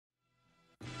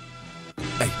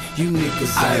You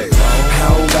niggas ain't wrong. I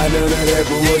don't got none of that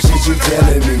bullshit you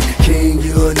telling me. King,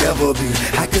 you'll never be.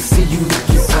 I can see you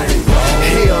niggas ain't wrong.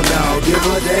 Hell no, give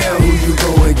a damn who you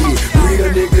go and get. Real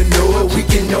nigga know it, we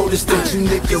can notice that you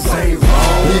niggas ain't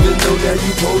wrong. Even though now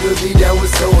you supposed to be down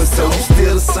with so-and-so, you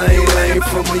still the same lane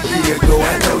from a year ago.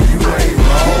 I know you ain't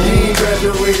wrong. You ain't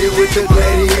graduated with the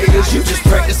gladiators, you just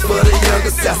practice for the young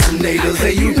assassinators.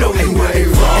 Hey, you know you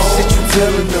ain't wrong. That shit you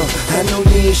telling them, I know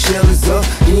you ain't shellers up.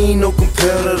 You ain't no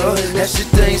competitor, that shit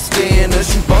ain't scaring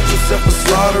us. You bought yourself a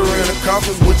slaughter and a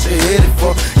conference, what you headed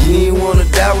for. You ain't wanna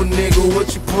die with nigga,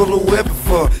 what you pull a weapon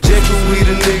for? Checking we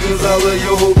the niggas, all of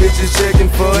your whole bitches checking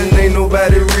for. And ain't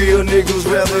nobody real niggas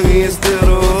rather instead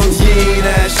of us. You ain't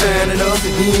out shining us,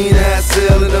 and you ain't out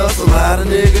selling us. A lot of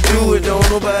niggas do it, don't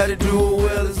nobody do it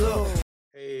well as us.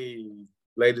 Hey,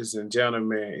 ladies and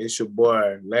gentlemen, it's your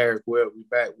boy Larry Webb. We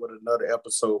back with another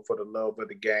episode for the love of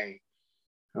the game.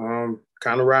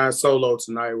 Kind of riding solo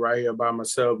tonight right here by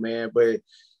myself, man. But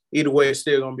either way, it's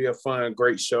still gonna be a fun,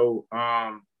 great show.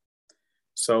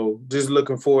 So just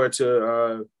looking forward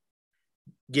to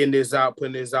getting this out,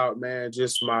 putting this out, man.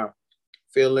 Just my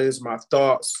feelings, my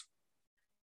thoughts.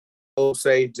 I'll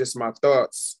say just my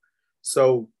thoughts.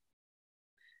 So,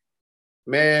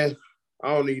 man,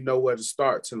 I don't even know where to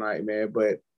start tonight, man.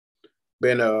 But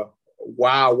been a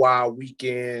wild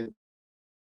weekend.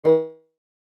 Florida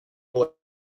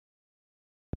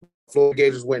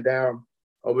Gators went down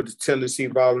over the Tennessee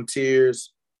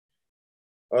Volunteers.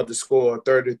 The score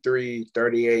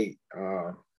 33-38.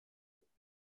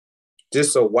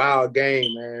 Just a wild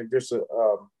game, man. Just a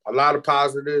lot of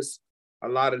positives, a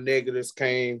lot of negatives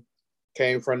came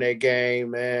from that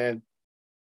game, man.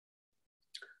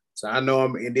 So I know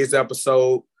I'm in this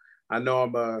episode. I know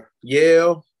I'm a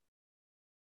yell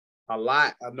a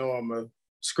lot. I know I'm a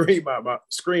scream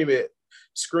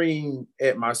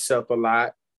at myself a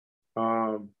lot.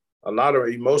 A lot of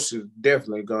emotions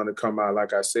definitely gonna come out,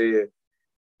 like I said.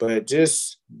 But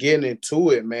just getting into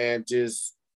it, man,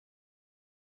 just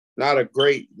not a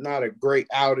great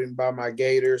outing by my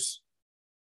Gators.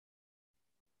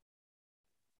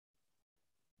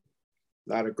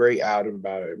 Not a great outing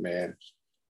by it, man.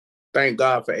 Thank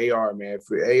God for AR, man.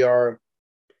 For AR,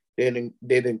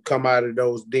 didn't come out of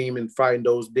those demons, fighting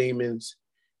those demons,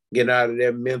 get out of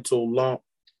that mental lump.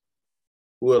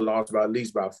 We would have lost by at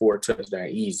least about 4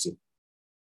 touchdowns easy.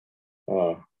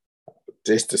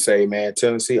 Just to say, man,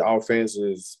 Tennessee offense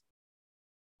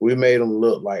we made them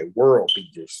look like world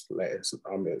beaters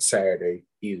Saturday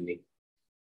evening.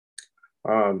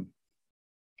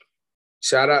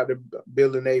 Shout out to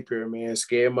Billy Napier, man.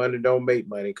 Scared money don't make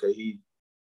money, because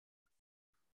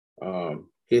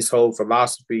his whole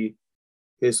philosophy,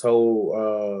 his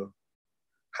whole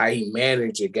how he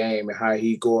manage a game and how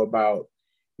he go about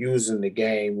using the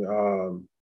game,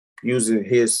 using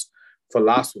his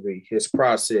philosophy, his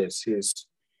process, his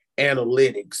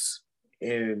analytics,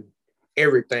 and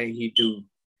everything he do.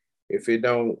 He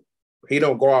don't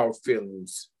go off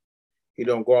feelings. He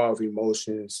don't go off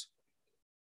emotions.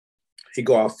 He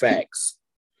go off facts,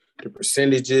 the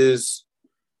percentages,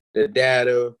 the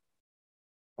data,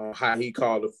 on how he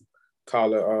call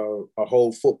a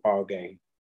whole football game.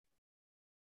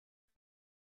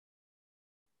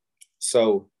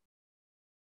 So,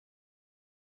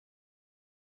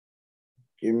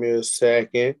 give me a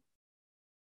second.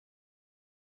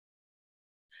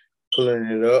 Pulling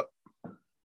it up.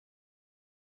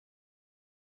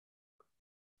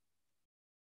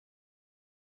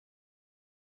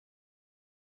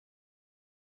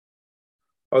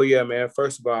 Oh yeah, man.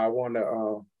 First of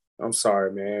all, I'm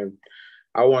sorry, man.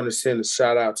 I want to send a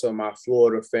shout out to my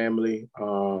Florida family.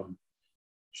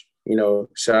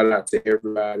 Shout out to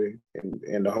everybody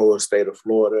in the whole state of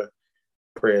Florida.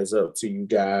 Prayers up to you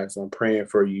guys. I'm praying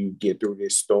for you get through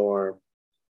this storm.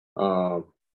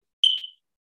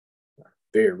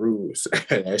 Very rude.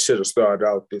 I should have started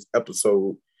off this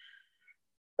episode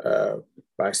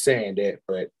by saying that,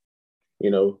 but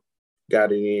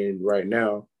got it in right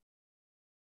now.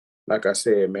 Like I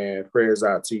said, man, prayers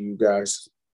out to you guys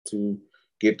to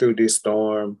get through this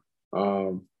storm.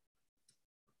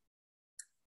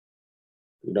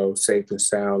 Safe and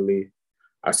soundly.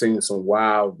 I seen some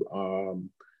wild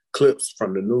clips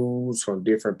from the news from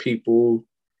different people.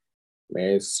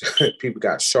 Man, people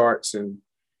got sharks and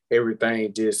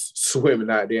everything just swimming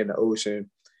out there in the ocean.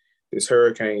 This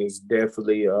hurricane is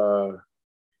definitely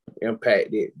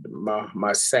impacted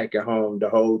my second home, the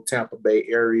whole Tampa Bay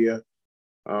area.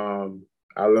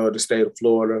 I love the state of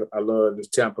Florida. I love the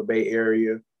Tampa Bay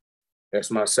area.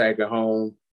 That's my second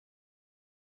home.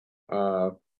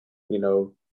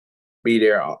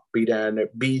 Be down there,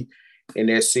 be in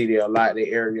that city a lot,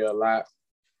 the area a lot.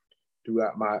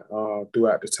 throughout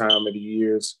the time of the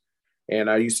years. And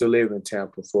I used to live in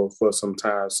Tampa for some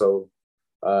time. So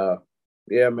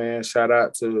yeah, man, shout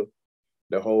out to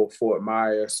the whole Fort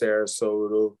Myers,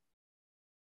 Sarasota,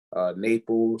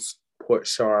 Naples, Port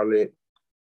Charlotte,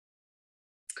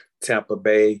 Tampa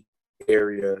Bay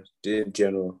area in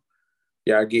general.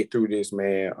 Y'all get through this,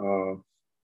 man.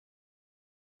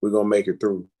 We're gonna make it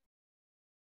through.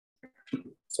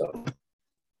 So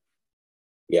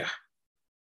yeah.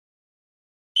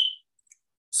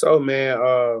 So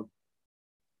man,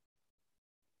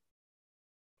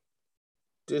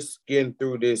 just getting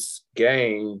through this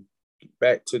game,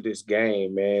 back to this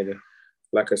game, man.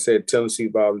 Like I said, Tennessee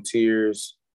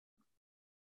Volunteers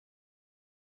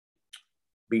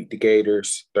beat the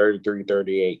Gators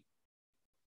 33-38.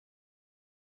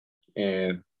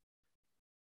 And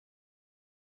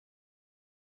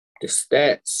the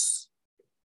stats.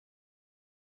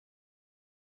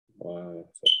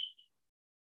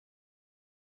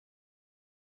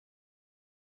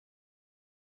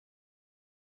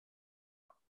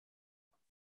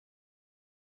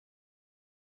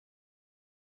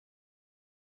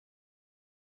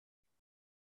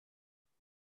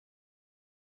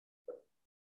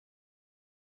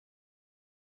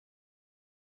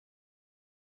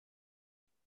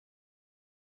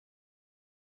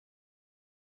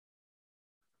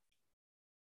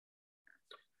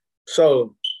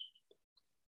 So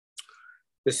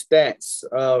the stats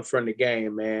from the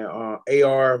game, man.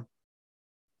 AR,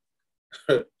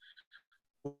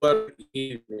 what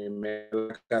evening, man.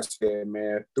 Like I said,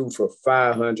 man, threw for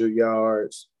 500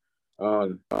 yards,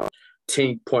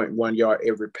 10.1 yard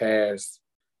every pass.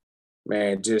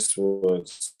 Man, just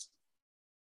was.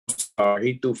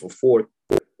 He threw for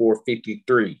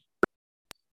 453.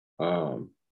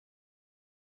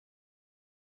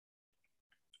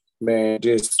 Man,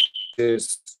 just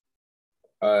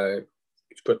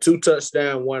for 2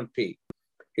 touchdowns, 1 pick.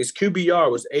 His QBR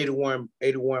was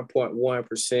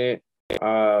 81.1%.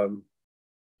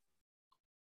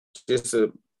 Just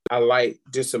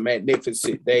a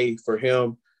magnificent day for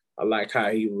him. I like how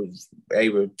he was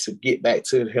able to get back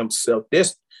to himself.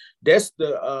 That's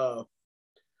the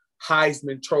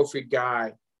Heisman Trophy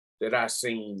guy that I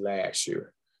seen last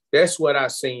year. That's what I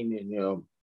seen in him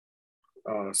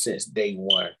since day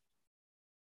one.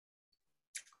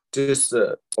 Just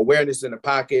awareness in the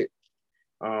pocket,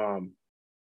 the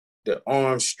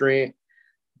arm strength,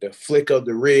 the flick of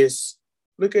the wrist.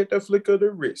 Look at the flick of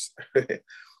the wrist.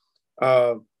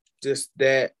 Just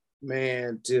that,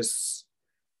 man, just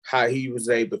how he was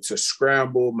able to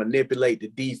scramble, manipulate the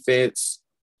defense,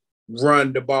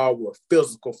 run the ball with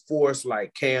physical force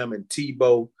like Cam and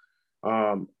Tebow.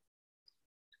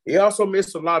 He also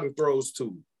missed a lot of throws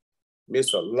too.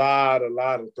 Missed a lot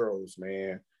of throws,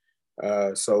 man.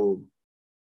 So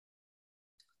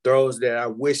throws that I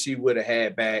wish he would have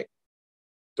had back,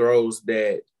 throws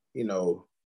that,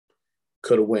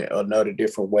 could have went another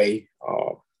different way.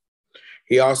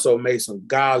 He also made some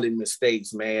godly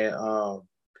mistakes, man.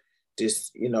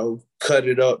 Just, cut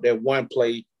it up that one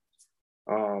play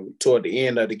toward the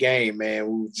end of the game, man.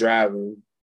 We was driving,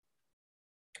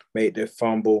 made that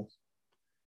fumble,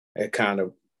 and kind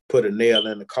of put a nail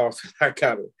in the coffin.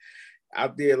 I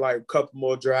did like a couple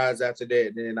more drives after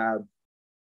that. Then I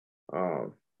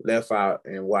left out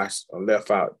the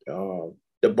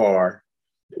bar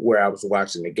where I was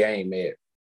watching the game at,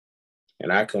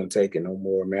 and I couldn't take it no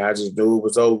more, man. I just knew it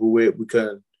was over with. We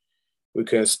couldn't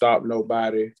stop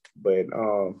nobody, but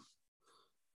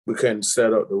we couldn't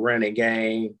set up the running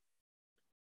game.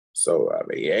 So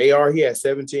AR, he had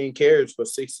 17 carries for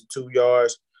 62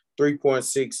 yards,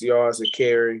 3.6 yards a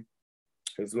carry.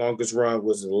 His longest run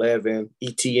was 11.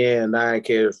 ETN, 9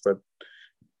 carries for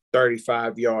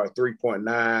 35 yards,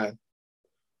 3.9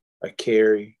 a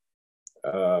carry.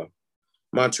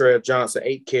 Montrell Johnson,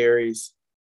 8 carries,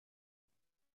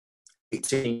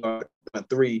 18 yards,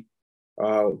 3.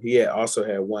 He also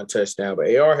had 1 touchdown,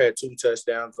 but AR had 2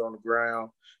 touchdowns on the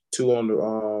ground, 2 on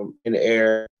the in the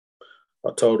air,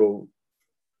 a total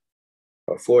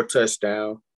of 4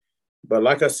 touchdowns. But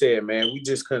like I said, man, we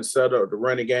just couldn't set up the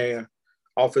running game.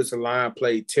 Offensive line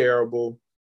played terrible.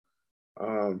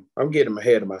 I'm getting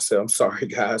ahead of myself. I'm sorry,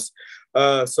 guys.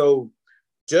 So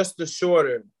Justin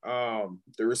Shorter, the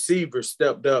receiver,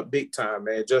 stepped up big time,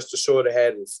 man. Justin Shorter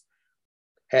had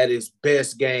his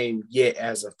best game yet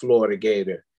as a Florida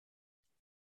Gator.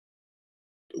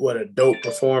 What a dope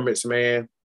performance, man.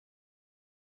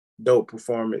 Dope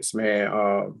performance,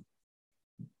 man.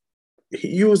 He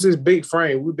used his big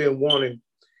frame. We've been wanting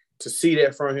to see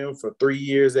that from him for 3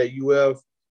 years at UF.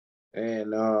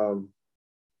 And,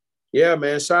 yeah,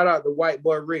 man, shout out to White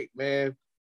Boy Rick, man.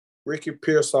 Ricky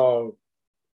Pearsall,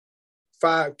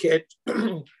 five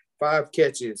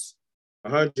catches,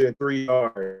 103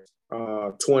 yards,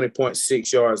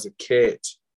 20.6 yards a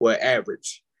catch. Well,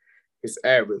 average. It's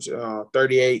average.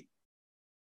 38.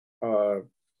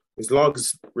 His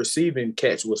longest receiving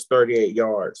catch was 38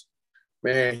 yards.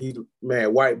 Man,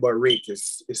 White Butt Rick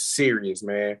is serious,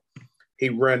 man. He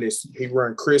run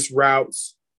Chris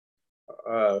routes,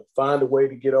 find a way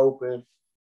to get open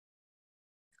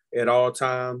at all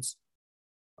times.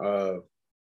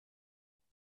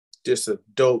 Just a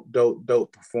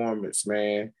dope performance,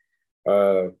 man.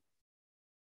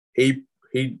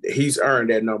 He's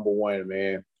earned that number one,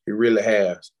 man. He really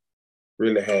has.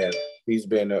 Really has. He's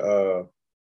been a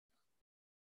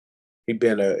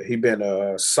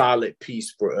solid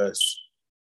piece for us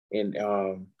in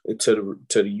to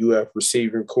the UF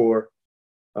receiving core.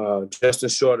 Justin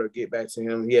Shorter, get back to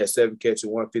him. He had 7 catches,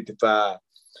 155.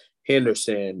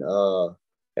 Henderson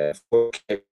had 4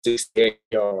 catches, 68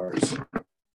 yards.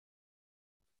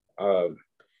 And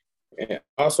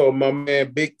also my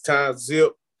man, big time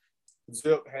Zip.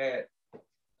 Zip had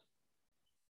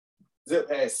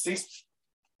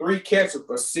 3 catches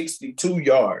for 62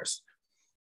 yards.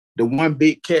 The one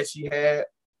big catch he had,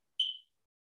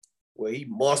 where he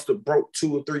must have broke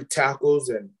 2 or 3 tackles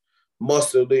and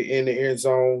muscled it in the end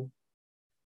zone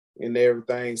and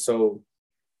everything. So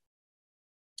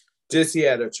just he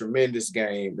had a tremendous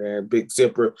game, man. Big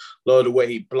Zipper. Love the way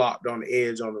he blocked on the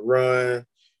edge on the run,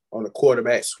 on the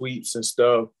quarterback sweeps and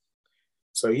stuff.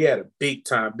 So he had a big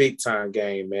time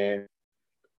game, man.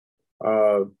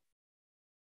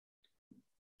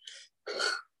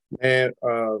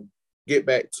 Get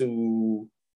back to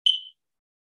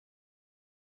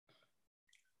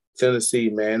Tennessee,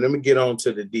 man. Let me get on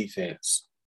to the defense.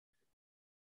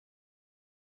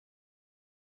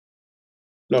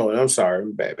 No, I'm sorry.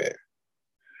 I'm bad.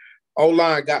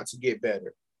 O-line got to get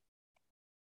better.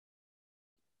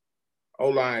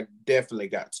 O-line definitely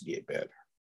got to get better.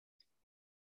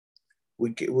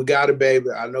 We got to,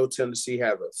 baby. I know Tennessee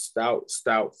have a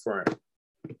stout front.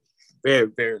 Very,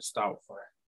 very stout front.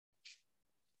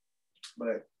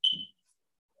 But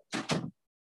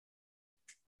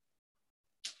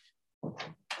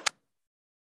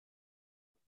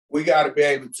we got to be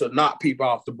able to knock people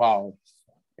off the ball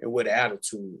and with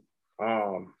attitude.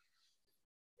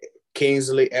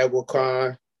 Kingsley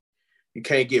Eguakun, you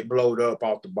can't get blowed up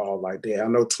off the ball like that. I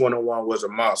know 21 was a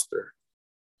monster.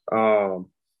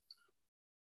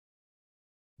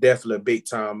 Definitely a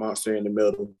big-time monster in the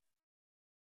middle.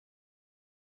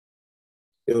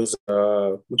 It was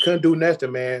we couldn't do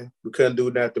nothing, man. We couldn't do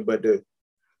nothing, but the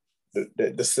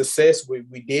success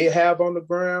we did have on the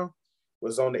ground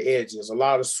was on the edges. A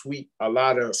lot of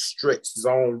stretch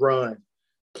zone run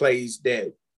plays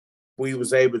that we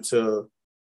was able to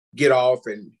get off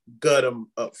and gut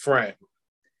them up front.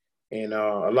 And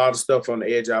a lot of stuff on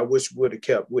the edge. I wish we would have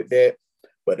kept with that.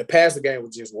 But the passing game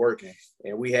was just working,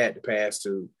 and we had to pass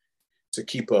to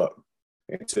keep up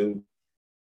and to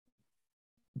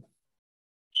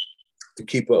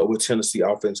keep up with Tennessee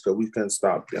offense because we couldn't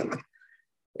stop them.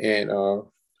 And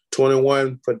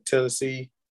 21 for Tennessee,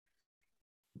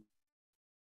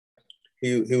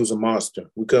 he was a monster.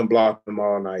 We couldn't block him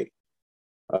all night.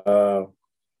 The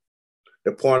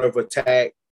point of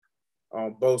attack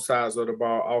on both sides of the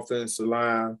ball, offensive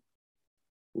line,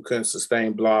 we couldn't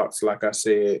sustain blocks, like I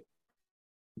said.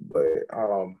 But,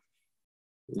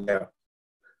 yeah.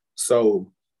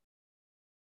 So,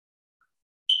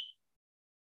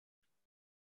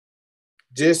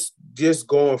 just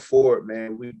going forward,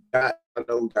 man, we got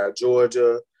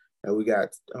Georgia, and we got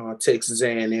Texas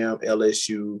A&M,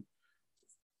 LSU,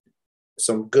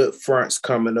 some good fronts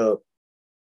coming up.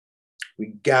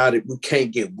 We got it. We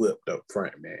can't get whipped up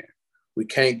front, man. We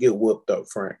can't get whipped up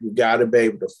front. We got to be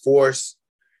able to force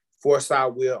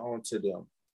our will onto them.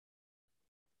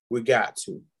 We got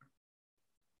to.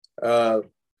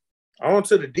 On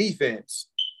to the defense.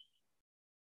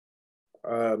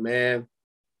 Man,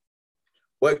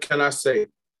 what can I say?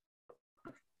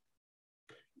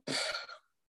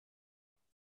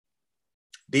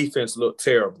 Defense looked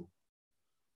terrible.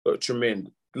 Looked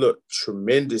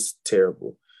tremendous,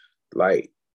 terrible.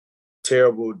 Like,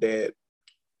 terrible that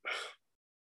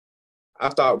I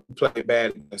thought we played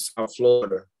bad against South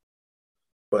Florida,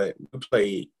 but we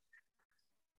played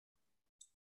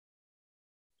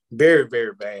very,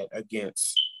 very bad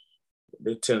against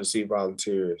the Tennessee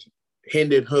Volunteers.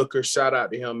 Hendon Hooker, shout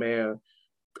out to him, man.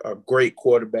 A great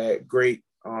quarterback, great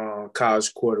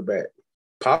college quarterback.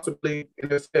 Possibly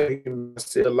NFL, he can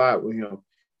see a lot with him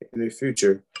in the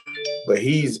future. But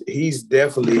he's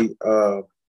definitely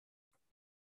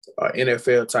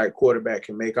NFL type quarterback,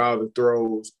 can make all the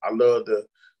throws. I love the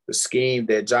scheme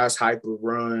that Josh Heupel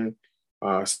run,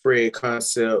 spread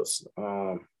concepts.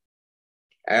 What's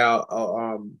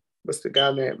the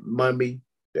guy named Mummy,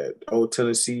 that old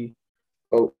Tennessee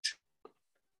coach?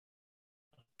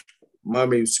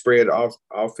 Mummy spread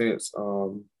offense.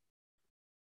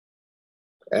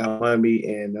 Al Mummy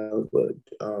and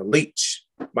Leach,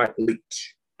 Michael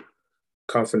Leach,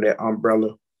 come from that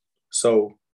umbrella.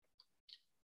 So,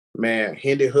 man,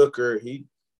 Hendon Hooker,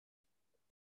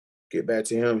 get back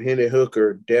to him. Hendon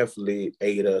Hooker definitely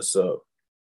ate us up.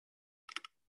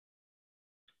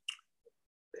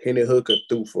 Hendon Hooker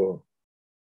threw for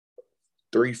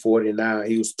 349.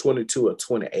 He was 22 or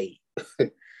 28.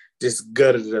 Just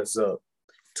gutted us up.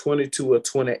 22 or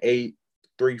 28,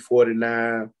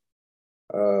 349.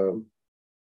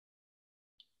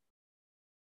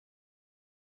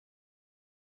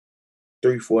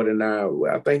 349.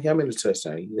 I think how many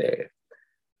touchdowns he had?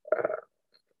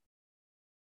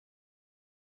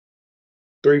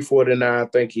 349. I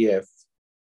think he had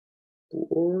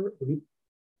 4.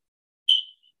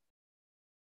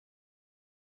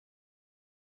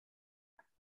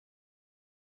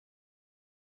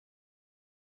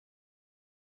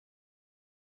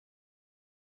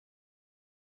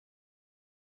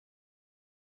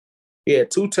 He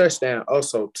had 2 touchdowns.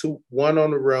 Also, one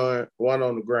on the run, one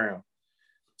on the ground.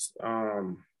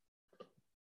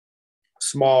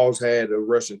 Smalls had a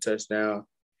rushing touchdown,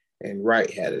 and Wright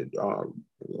had a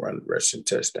rushing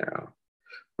touchdown.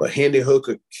 But Hendon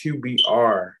Hooker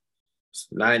QBR is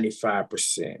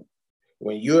 95%.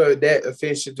 When you're that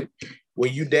efficient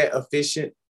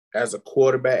as a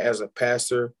quarterback, as a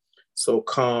passer, so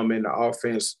calm in the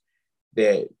offense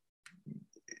that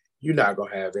you're not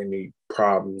gonna have any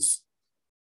problems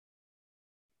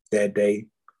that day,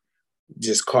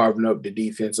 just carving up the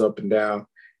defense up and down.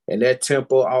 And that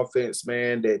tempo offense,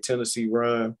 man, that Tennessee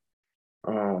run,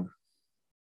 they're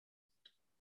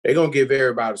going to give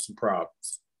everybody some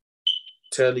problems.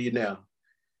 Tell you now.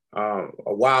 A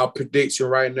wild prediction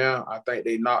right now. I think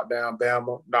they knock off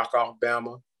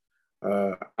Bama.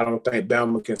 I don't think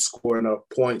Bama can score enough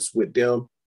points with them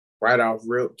right off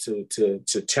rip to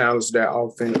challenge that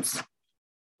offense.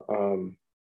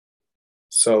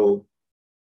 So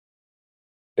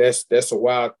that's a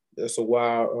wild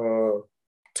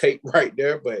take right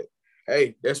there. But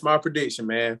hey, that's my prediction,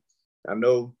 man. I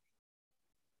know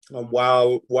I'm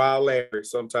wild Larry.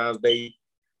 Sometimes they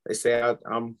say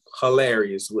I'm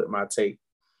hilarious with my take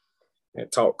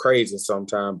and talk crazy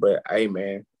sometimes. But hey,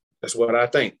 man, that's what I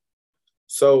think.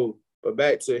 So, but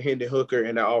back to Hendon Hooker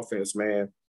and the offense,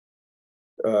 man.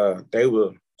 They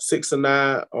were 6 of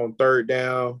 9 on third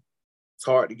down. It's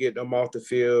hard to get them off the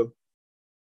field.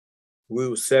 We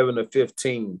were 7 of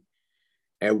 15.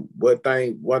 And one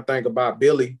thing about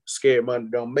Billy, scared money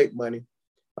don't make money.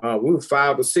 We were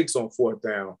 5 or 6 on fourth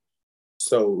down.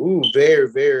 So we were very,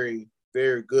 very,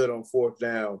 very good on fourth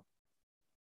down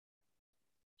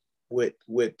with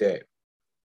that.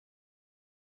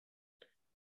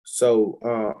 So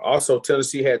also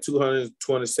Tennessee had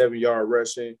 227-yard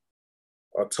rushing,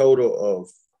 a total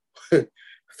of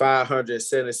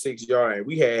 576 yards, and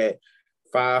we had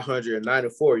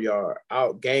 594 yards,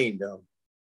 outgained them.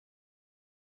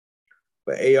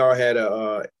 But AR had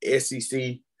a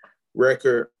SEC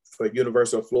record for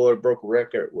University of Florida, broke a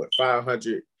record with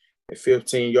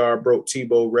 515 yard, broke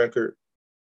Tebow record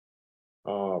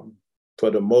for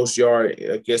the most yard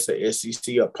against an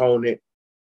SEC opponent.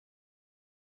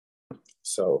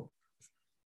 So,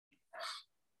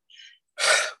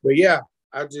 but yeah,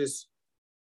 I just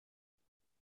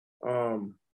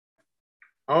on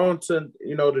to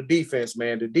the defense,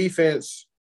 man. The defense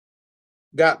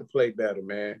got to play better,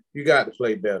 man. You got to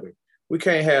play better. We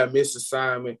can't have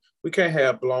misassignment. We can't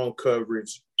have blown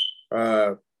coverage.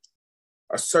 A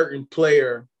certain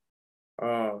player,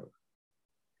 I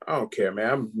don't care,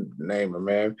 man. I'm naming,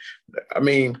 man. I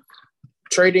mean,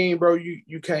 Trey, bro,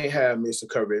 you can't have missing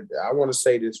coverage. I want to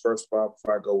say this first before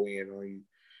I go in on you.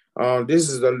 This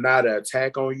is not an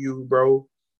attack on you, bro.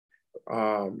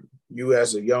 You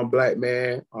as a young black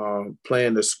man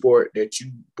playing the sport that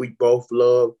we both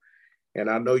love. And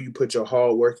I know you put your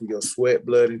hard work and your sweat,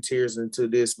 blood, and tears into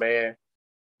this, man.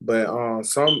 But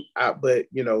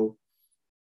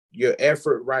your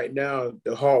effort right now,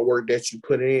 the hard work that you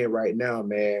put in right now,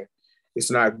 man, it's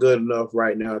not good enough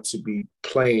right now to be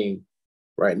playing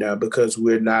right now because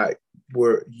you're not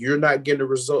getting the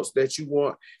results that you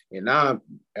want, and I'm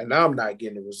not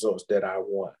getting the results that I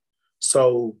want.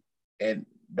 So, and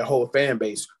the whole fan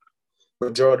base,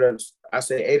 majority, I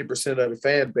say 80% of the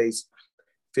fan base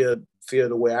feel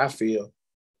the way I feel.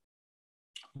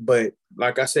 But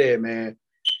like I said, man,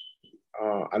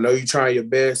 I know you're trying your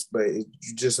best, but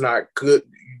you're just not good.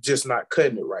 You're just not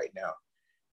cutting it right now.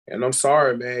 And I'm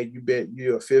sorry, man.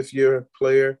 You're a fifth-year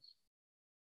player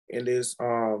in this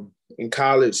in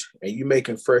college, and you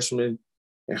making freshmen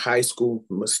in high school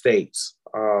mistakes.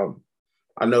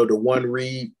 I know the one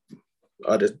read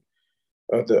of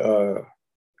the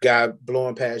guy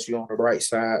blowing past you on the right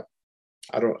side.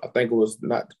 I think it was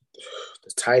not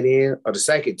the tight end or the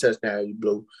second touchdown you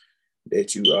blew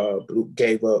that you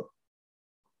gave up.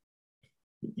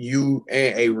 You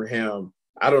and Abraham,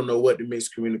 I don't know what the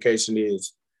miscommunication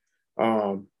is.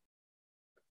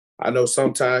 I know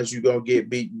sometimes you're going to get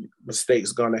beaten,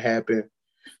 mistakes going to happen,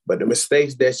 but the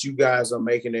mistakes that you guys are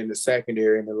making in the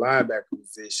secondary and the linebacker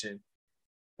position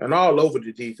and all over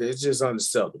the defense, it's just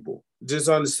unacceptable. Just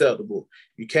unacceptable.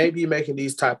 You can't be making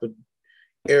these type of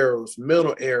errors,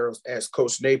 mental errors, as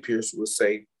Coach Napier would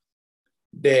say,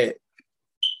 that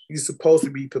you're supposed to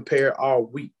be prepared all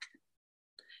week.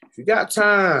 If you got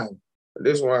time,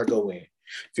 this is where I go in.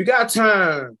 If you got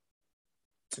time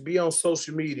to be on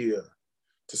social media,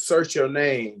 to search your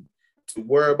name, to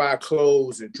worry about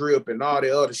clothes and drip and all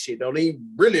the other shit, don't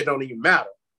even matter.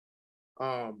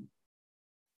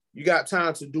 You got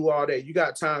time to do all that. You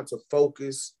got time to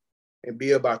focus and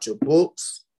be about your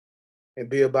books and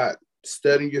be about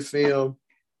studying your film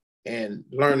and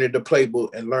learning the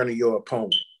playbook and learning your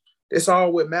opponent. That's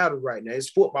all what matters right now. It's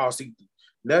football season.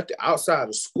 Nothing outside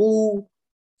of school,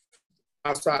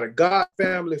 outside of God,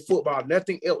 family, football,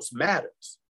 nothing else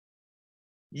matters.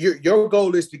 Your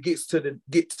goal is to get to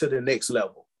the next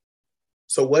level.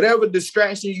 So whatever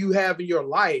distraction you have in your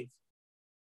life,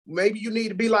 maybe you need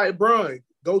to be like LeBron,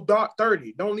 go dark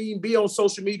 30. Don't even be on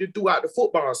social media throughout the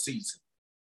football season.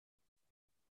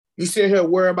 You sit here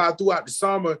worrying about throughout the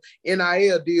summer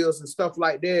NIL deals and stuff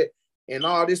like that and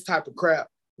all this type of crap.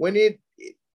 When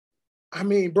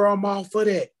bro, I'm all for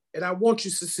that. And I want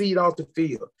you to succeed off the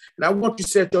field. And I want you to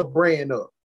set your brand up.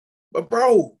 But,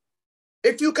 bro,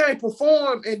 if you can't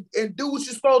perform and do what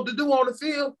you're supposed to do on the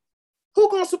field, who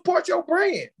going to support your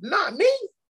brand? Not me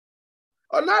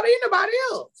or not anybody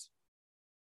else.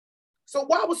 So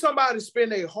why would somebody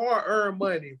spend their hard-earned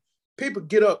money? People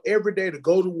get up every day to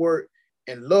go to work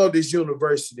and love this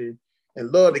university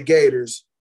and love the Gators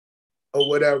or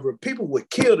whatever. People would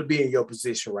kill to be in your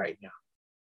position right now.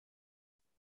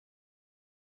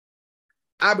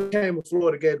 I became a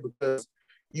Florida Gator because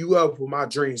you up for my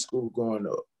dream school growing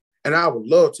up. And I would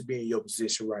love to be in your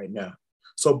position right now.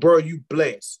 So, bro, you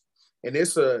blessed. And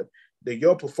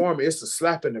your performance, it's a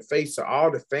slap in the face to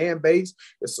all the fan base.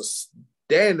 It's a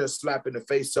standard slap in the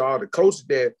face to all the coaches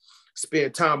that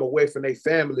spend time away from their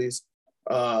families,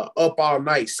 up all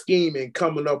night scheming,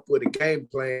 coming up with a game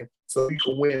plan so you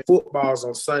can win football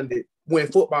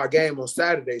game on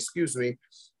Saturday,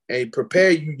 and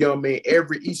prepare you, young man,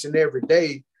 each and every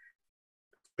day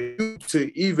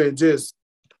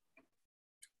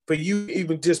for you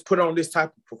even just put on this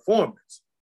type of performance.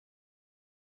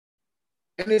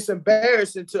 And it's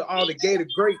embarrassing to all the Gator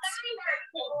greats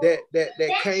that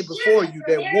came before you,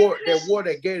 that wore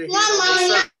that Gator head on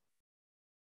their shirt.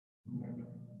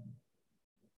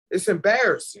 It's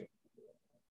embarrassing.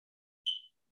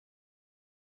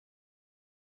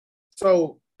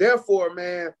 So therefore,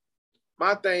 man,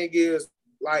 my thing is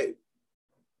like,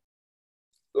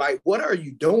 what are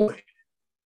you doing?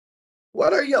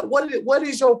 What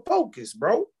is your focus,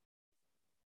 bro?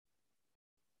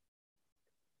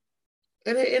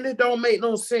 And it don't make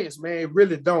no sense, man. It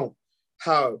really don't.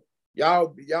 How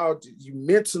you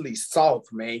mentally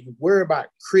soft, man. You worry about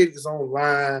critics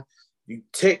online. You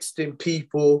texting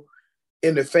people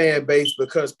in the fan base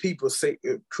because people say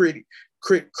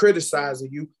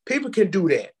criticizing you. People can do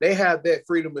that. They have that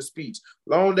freedom of speech.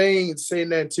 Long they ain't saying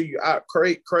nothing to you out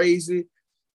crazy,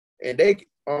 and they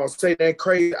say that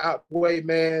crazy out the way,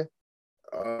 man.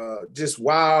 Just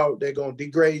wild. They're gonna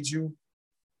degrade you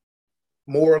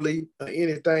morally or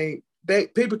anything.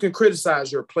 People can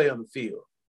criticize your play on the field.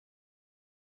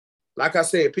 Like I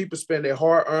said, people spend their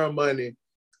hard-earned money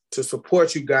to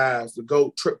support you guys, to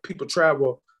go people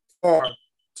travel far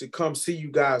to come see you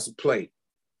guys play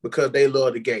because they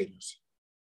love the Gators.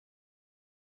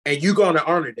 And you're gonna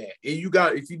honor that. And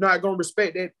if you're not gonna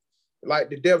respect that, like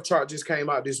the depth chart just came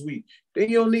out this week, then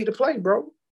you don't need to play,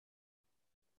 bro.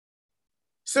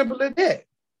 Simple as that.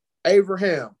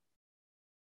 Abraham.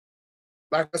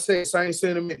 Like I said, same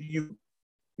sentiment to you.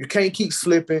 You can't keep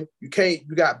slipping. You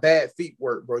got bad feet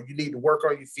work, bro. You need to work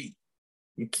on your feet.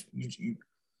 You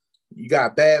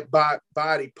got bad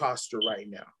body posture right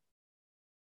now.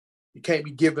 You can't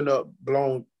be giving up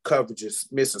blown coverages,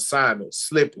 misassignments,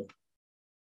 slipping.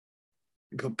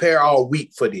 You prepare all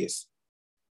week for this.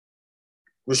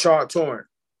 Rashad Torrance,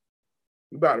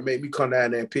 you about to make me come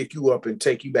down there and pick you up and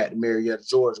take you back to Marietta,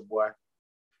 Georgia, boy.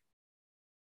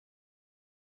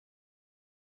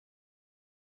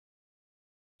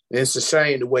 And it's a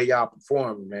shame the way y'all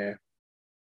performing, man.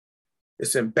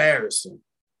 It's embarrassing.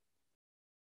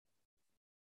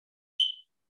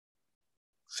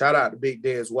 Shout out to Big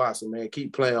Dez Watson, man.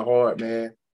 Keep playing hard,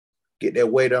 man. Get that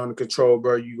weight under control,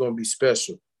 bro. You're going to be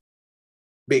special.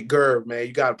 Big Gerv, man,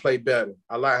 you got to play better.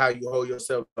 I like how you hold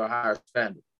yourself to a higher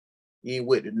standard. You ain't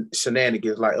with the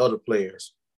shenanigans like other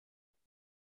players.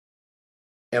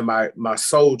 And my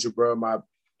soldier, bro,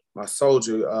 my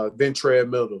soldier, Ventrell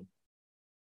Miller.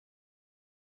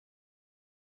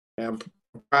 And I'm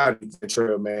proud of you,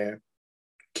 Ventrell, man.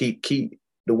 Keep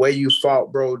the way you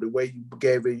fought, bro, the way you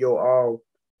gave it your all,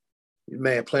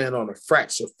 man, playing on a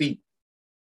fractured feet.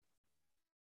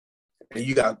 And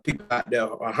you got people out there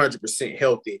 100%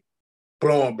 healthy,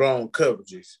 blown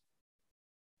coverages.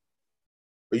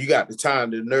 But you got the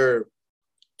time, the nerve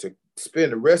to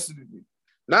spend the rest of the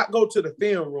not go to the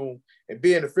film room and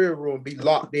be in the film room and be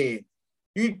locked in.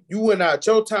 You went out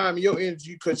your time and your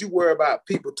energy because you worry about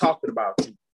people talking about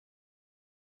you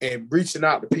and reaching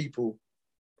out to people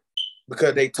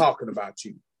because they talking about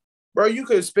you. Bro, you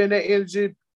could spend that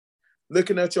energy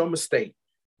looking at your mistake,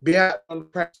 be out on the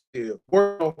practice field,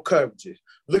 work on coverages,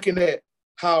 looking at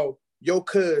how your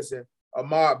cousin,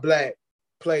 Ahmad Black,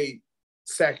 played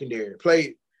secondary,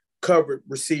 played covered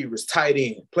receivers, tight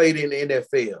end, played in the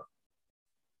NFL.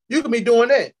 You can be doing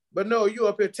that, but no, you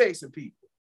up here texting people.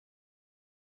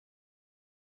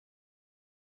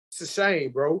 It's a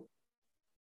shame, bro.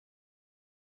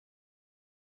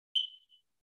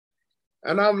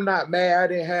 And I'm not mad. I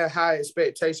didn't have high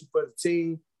expectations for the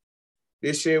team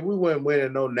this year. We weren't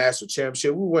winning no national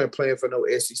championship. We weren't playing for no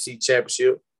SEC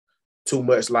championship too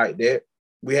much like that.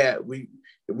 We had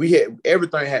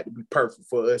everything had to be perfect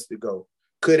for us to go.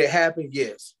 Could it happen?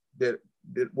 Yes.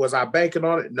 Was I banking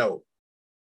on it? No.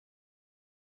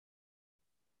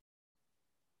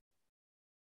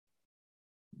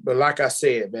 But like I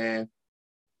said, man,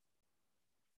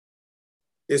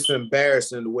 it's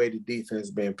embarrassing the way the defense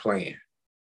has been playing.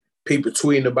 People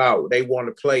tweeting about they want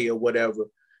to play or whatever.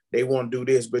 They want to do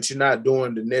this, but you're not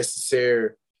doing the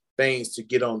necessary things to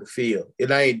get on the field.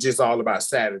 It ain't just all about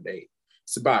Saturday.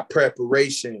 It's about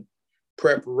preparation.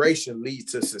 Preparation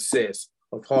leads to success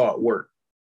of hard work.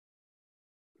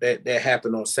 That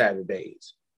happened on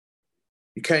Saturdays.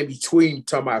 You can't be tweeting,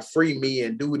 talking about free me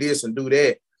and do this and do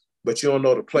that, but you don't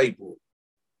know the playbook.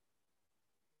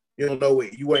 You don't know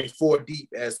it. You ain't 4 deep,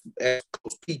 as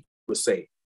Coach Pete would say.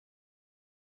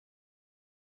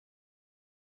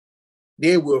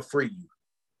 Then we'll free you.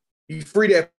 You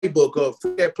free that playbook up,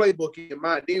 free that playbook in your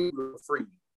mind, then we'll free you.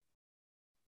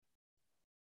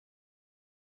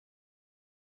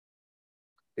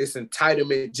 It's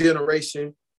entitlement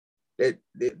generation that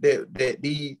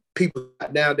these people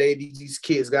nowadays, these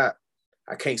kids got.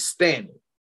 I can't stand it.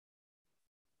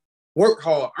 Work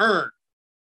hard, earn.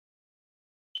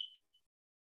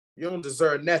 You don't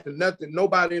deserve nothing.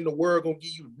 Nobody in the world gonna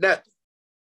give you nothing.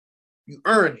 You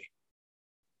earn it.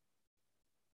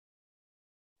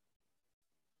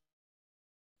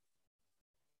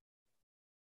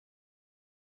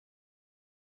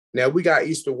 Now we got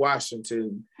Eastern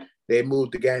Washington. They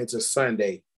moved the game to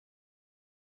Sunday.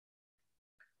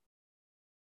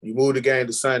 You move the game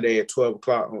to Sunday at 12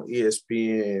 o'clock on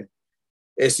ESPN,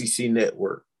 SEC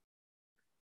Network.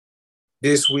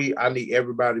 This week, I need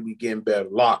everybody to be getting better,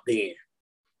 locked in.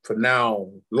 For now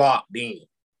on, locked in.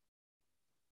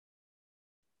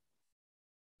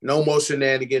 No more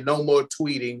shenanigans, no more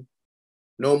tweeting,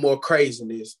 no more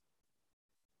craziness.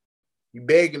 You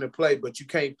begging to play, but you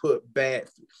can't put bad.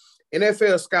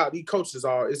 NFL scout, these coaches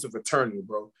it's a fraternity,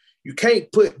 bro. You can't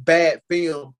put bad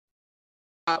film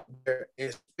out there and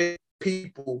expect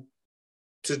people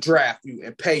to draft you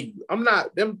and pay you.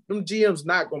 Them GMs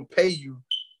not gonna pay you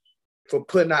for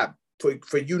putting out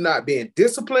for you not being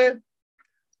disciplined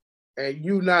and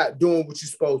you not doing what you're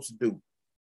supposed to do.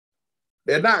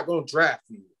 They're not gonna draft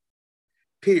you.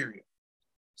 Period.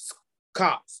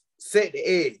 Cops, set the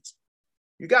edge.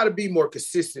 You got to be more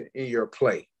consistent in your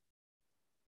play.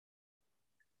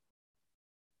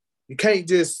 You can't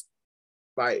just,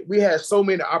 we had so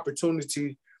many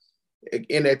opportunities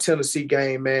in that Tennessee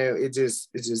game, man. It just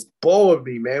bored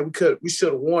me, man. We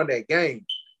should have won that game.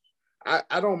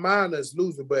 I don't mind us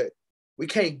losing, but we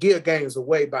can't give games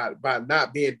away by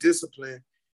not being disciplined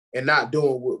and not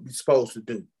doing what we're supposed to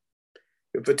do.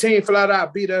 If a team flat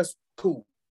out beat us, cool.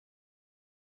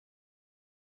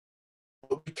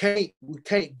 But we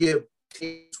can't give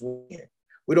teams win.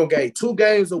 We don't gave 2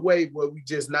 games away where we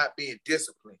just not being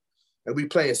disciplined. And we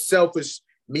playing selfish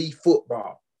me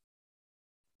football.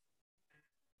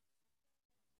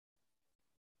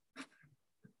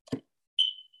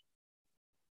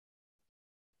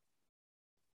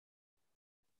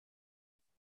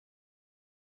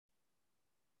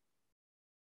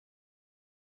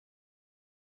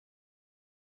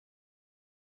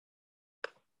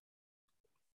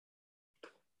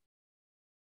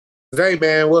 Hey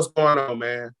man, what's going on,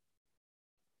 man?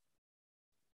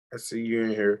 I see you in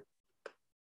here.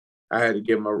 I had to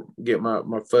get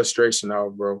my frustration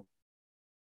out, bro.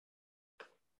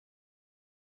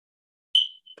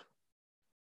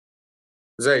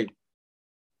 Zay.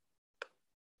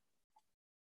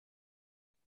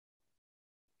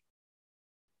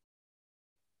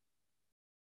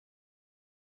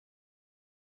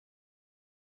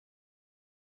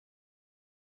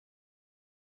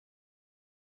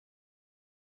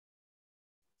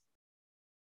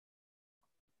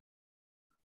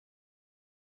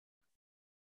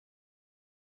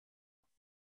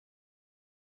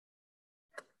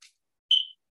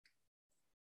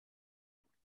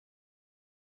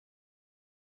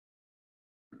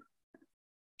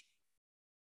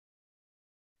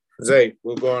 Zay,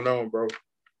 what's going on, bro?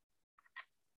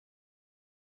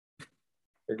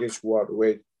 I guess you walked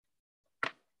away.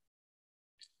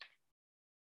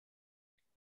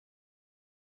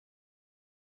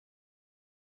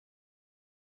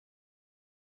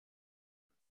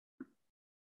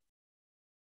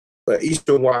 But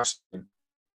Eastern Washington,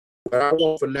 what I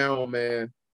want for now,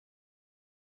 man,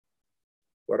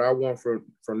 what I want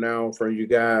from now from you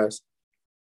guys,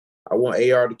 I want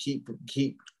AR to keep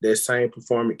that same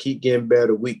performance, keep getting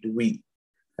better week to week.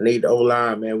 I need the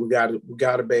O-line, man. We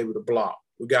gotta be able to block.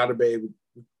 We gotta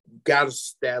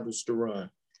establish the run.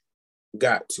 We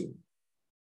got to.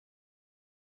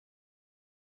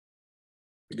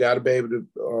 We gotta be able to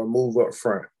move up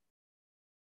front.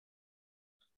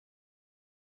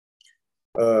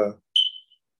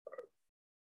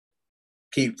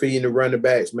 Keep feeding the running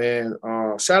backs, man.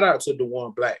 Shout out to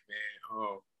DeJuan Black, man.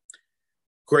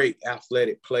 Great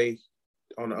athletic play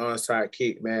on the onside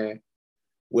kick, man.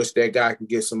 Wish that guy could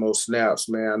get some more snaps,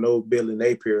 man. I know Billy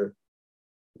Napier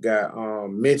got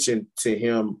mentioned to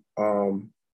him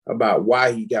about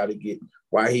why he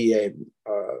had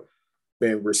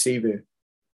been receiving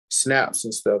snaps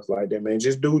and stuff like that, man.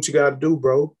 Just do what you got to do,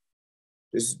 bro.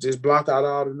 Just block out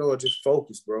all the noise. Just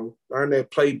focus, bro. Learn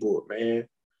that playbook, man.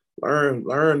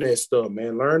 Learn that stuff,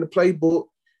 man. Learn the playbook,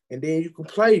 and then you can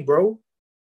play, bro.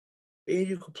 Then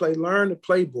you can play. Learn the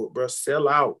playbook, bro. Sell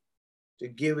out. To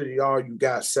give it all you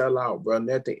got, sell out, bro.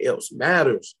 Nothing else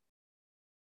matters.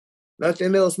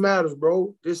 Nothing else matters,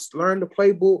 bro. Just learn the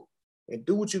playbook and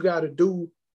do what you got to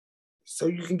do so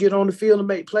you can get on the field and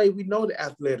make play. We know the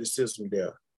athleticism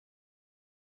there.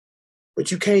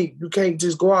 But you can't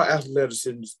just go out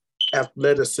athleticism.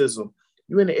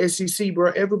 You in the SEC,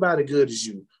 bro. Everybody good as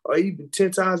you, or even 10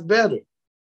 times better.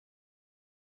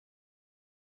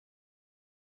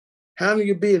 Handle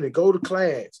your business. Go to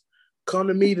class. Come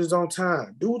to meetings on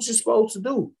time. Do what you're supposed to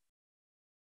do.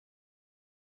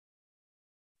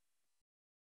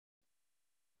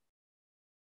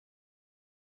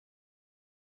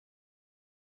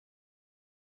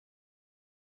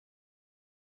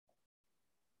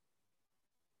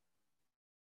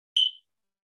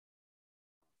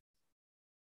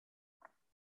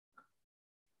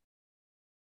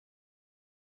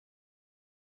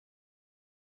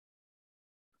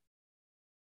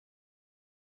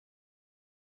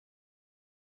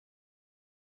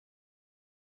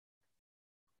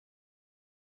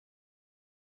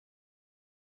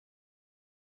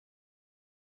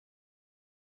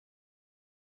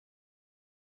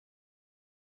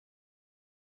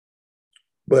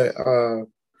 But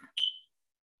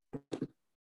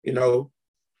we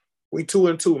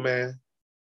 2-2, man.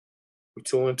 We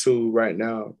 2-2 right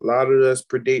now. A lot of us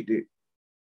predicted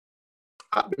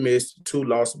optimistic 2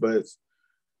 losses, but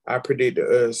I predicted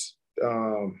us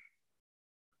to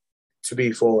be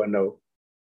 4-0.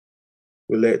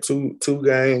 We let two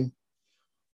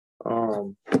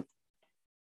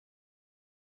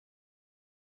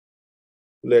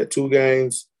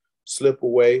games slip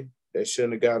away that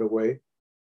shouldn't have got away.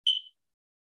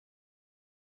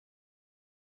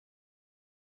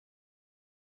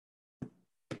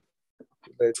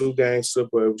 Let 2 games slip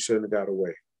away we shouldn't have got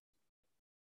away.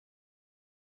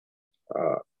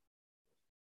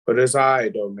 But it's all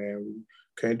right, though, man. We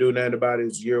can't do nothing about it.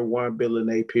 It's year 1, Billy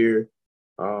Napier.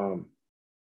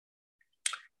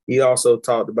 He also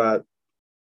talked about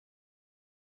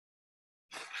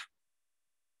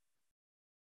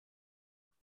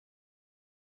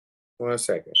 1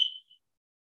 second.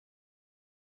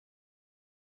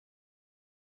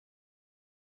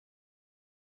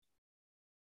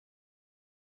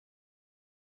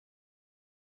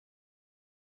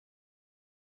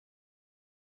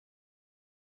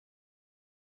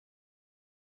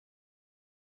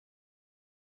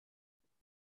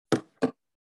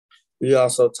 We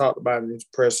also talked about this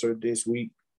presser this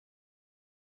week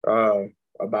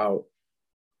about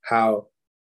how,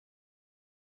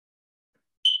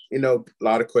 a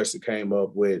lot of questions came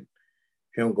up with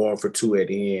him going for 2 at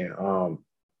the end.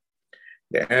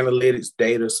 The analytics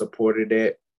data supported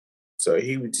that. So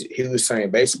he was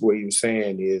saying, basically what he was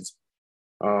saying is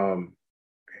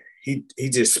he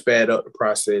just sped up the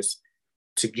process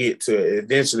to get to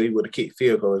eventually with a kick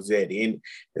field goal is at the end.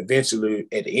 Eventually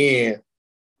at the end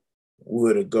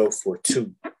would go for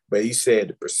 2. But he said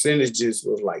the percentages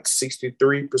was like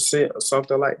 63% or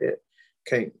something like that.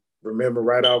 Can't remember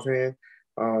right offhand.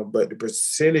 But the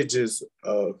percentages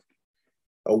of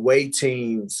home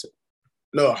team,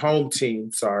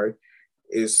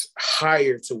 is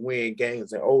higher to win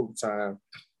games in overtime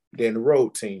than the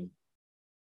road team.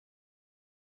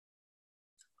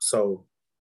 So,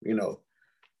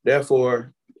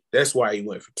 therefore, that's why he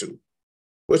went for 2,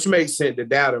 which makes sense. The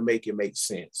data make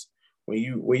sense. When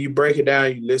you break it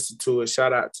down, you listen to it.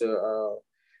 Shout out to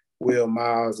Will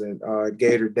Miles and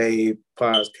Gator Dave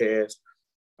podcast.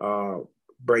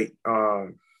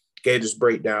 Gators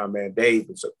Breakdown, man. Dave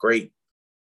is a great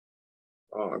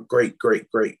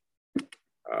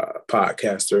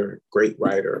podcaster, great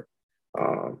writer.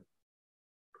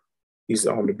 He's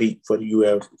on the beat for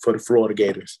the Florida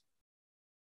Gators.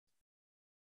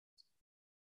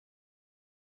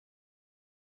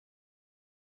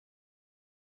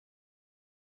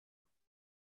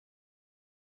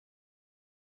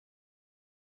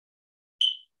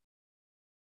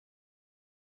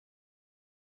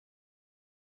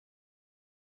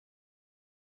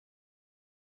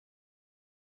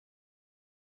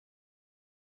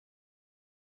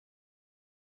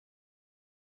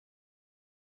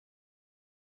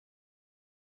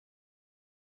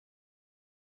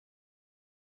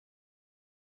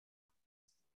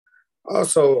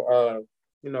 Also, I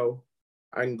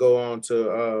can go on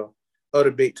to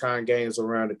other big time games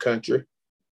around the country.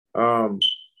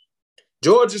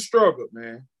 Georgia struggled,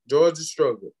 man. Georgia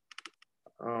struggled.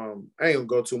 I ain't gonna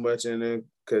go too much in there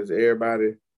because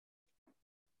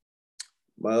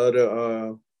my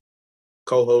other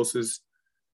co-hosts,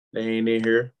 they ain't in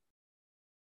here.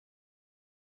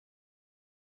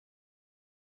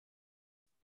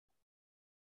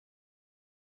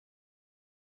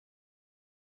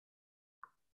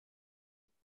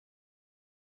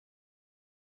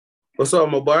 What's up,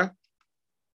 my boy?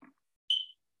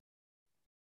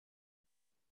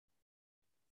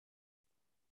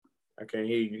 I can't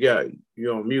hear you.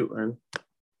 You on mute, man.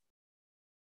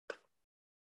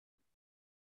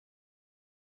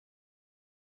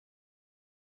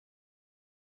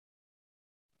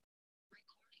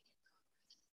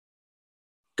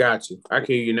 Got you. I can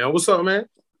hear you now. What's up, man?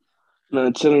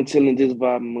 No, chilling, just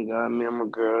vibing with God. Me and my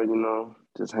girl,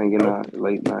 just hanging out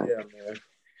late night. Yeah, man.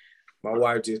 My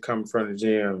wife just coming from the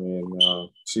gym and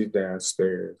she's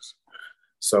downstairs.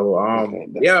 So,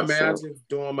 man, I just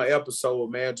doing my episode,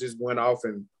 man, just went off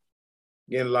and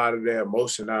getting a lot of that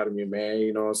emotion out of me, man.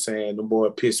 You know what I'm saying? The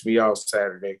boy pissed me off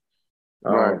Saturday.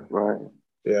 Right.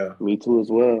 Yeah. Me too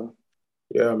as well.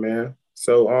 Yeah, man.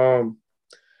 So,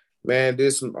 man,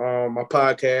 this my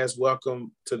podcast.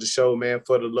 Welcome to the show, man,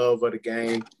 for the love of the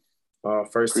game.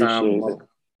 First Appreciate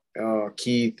time,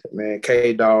 Keith, man,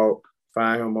 K-Dog.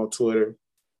 Find him on Twitter,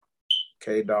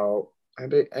 K-Dog.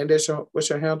 Ain't that what's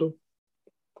your handle?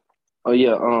 Oh,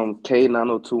 yeah,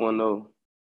 K90210.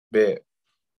 Bet.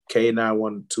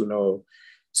 K9120.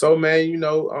 So, man,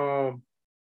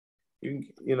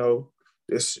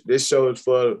 this show is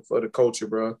for the culture,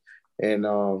 bro. And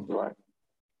right.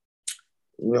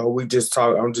 We just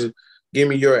talk. Give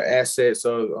me your assets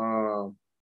of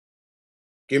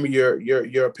give me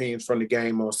your opinions from the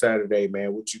game on Saturday,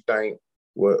 man. What you think?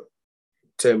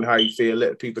 Tell me how you feel.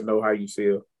 Let people know how you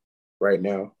feel right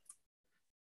now.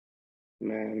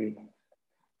 Man,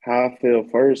 how I feel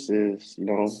first is,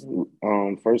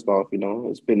 first off,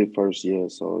 it's been the first year,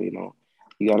 so, you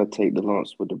got to take the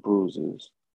lumps with the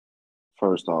bruises.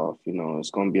 First off,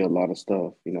 it's going to be a lot of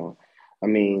stuff, to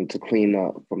clean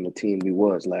up from the team we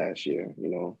was last year,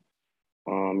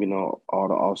 all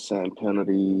the offset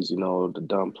penalties, the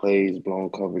dumb plays,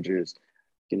 blown coverages,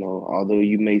 although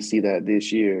you may see that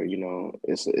this year,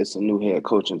 it's a new head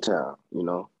coach in town,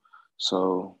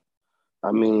 So,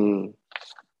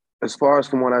 as far as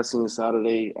from what I seen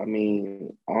Saturday,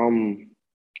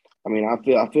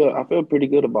 I feel pretty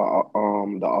good about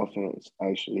the offense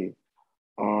actually.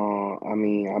 I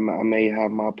may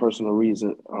have my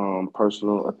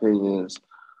personal opinions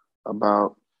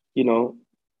about, you know,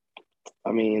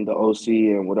 the OC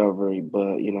and whatever,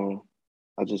 but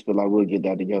I just feel like we'll get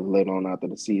that together later on after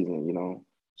the season.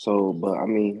 So, but I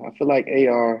feel like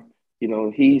AR,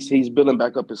 he's building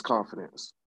back up his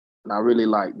confidence, and I really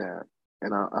like that,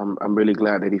 and I'm really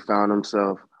glad that he found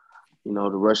himself. The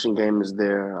rushing game is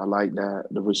there. I like that.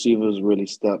 The receivers really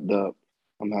stepped up.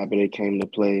 I'm happy they came to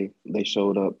play. They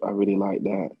showed up. I really like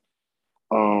that.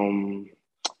 Um,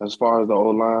 as far as the O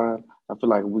line, I feel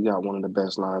like we got one of the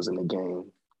best lines in the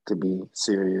game. To be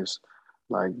serious,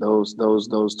 like those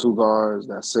two guards,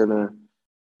 that center,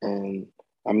 and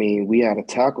we had a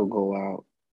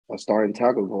starting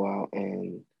tackle go out,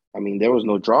 and there was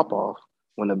no drop off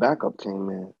when the backup came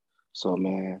in. So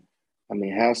man,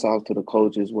 hats off to the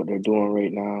coaches what they're doing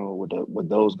right now with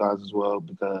those guys as well,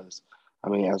 because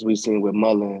as we've seen with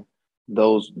Mullen,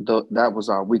 that was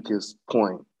our weakest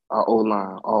point, our O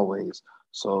line always.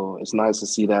 So it's nice to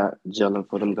see that gelling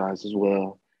for them guys as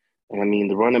well. And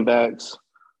the running backs,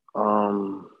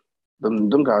 um,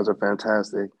 them guys are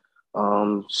fantastic.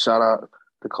 Shout out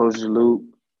to Coach Luke.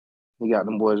 He got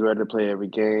them boys ready to play every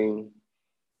game.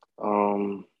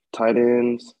 Um, tight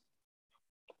ends,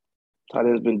 tight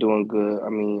ends been doing good.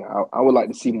 I would like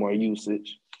to see more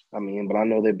usage. But I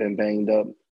know they've been banged up.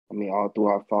 All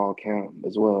throughout fall camp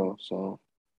as well. So,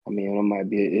 it might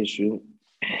be an issue.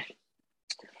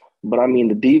 But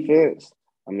the defense.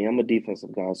 I'm a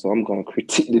defensive guy, so I'm gonna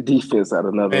critique the defense at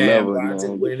another Man, level, bro, I just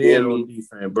man. You went feel in on me?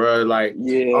 defense, bro. Like,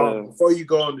 Yeah. before you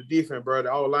go on the defense, bro,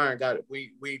 the whole line got it.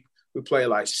 We played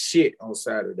like shit on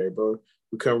Saturday, bro.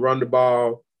 We couldn't run the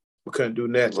ball. We couldn't do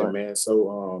nothing, Right. man.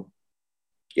 So,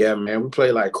 yeah, man, we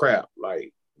played like crap.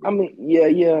 Like, Yeah,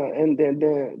 and then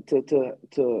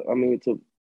to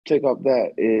take up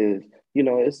that is,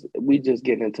 it's we just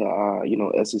getting into our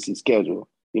SEC schedule,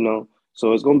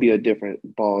 so it's gonna be a different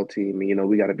ball team, and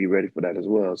we got to be ready for that as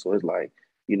well. So it's like,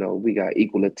 we got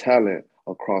equal talent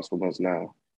across from us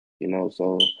now,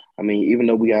 So even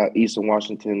though we got Eastern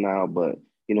Washington now, but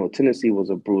Tennessee was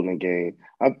a brutal game.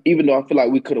 Even though I feel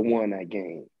like we could have won that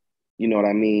game, you know what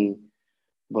I mean?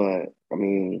 But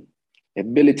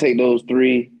if Billy take those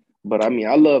three, but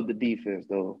I love the defense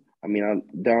though. I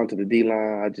down to the D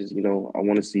line. I just I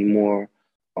want to see more.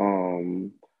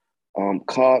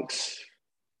 Cox.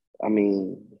 I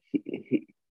mean,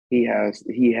 he has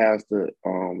to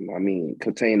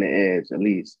contain the edge at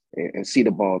least and see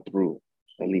the ball through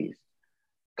at least.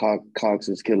 Cox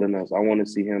is killing us. I want to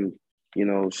see him,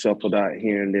 shuffled out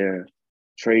here and there.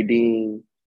 Trey Dean,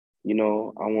 I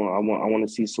want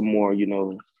to see some more,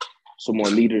 some more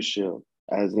leadership,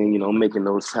 as in making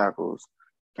those tackles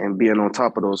and being on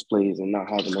top of those plays and not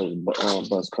having those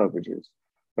bust coverages.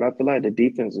 But I feel like the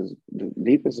defense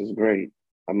is great.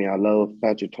 I love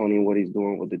Patrick Tony and what he's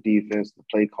doing with the defense, the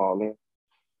play calling.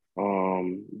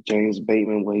 James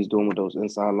Bateman, what he's doing with those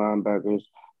inside linebackers.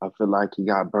 I feel like he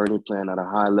got Bernie playing at a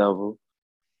high level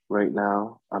right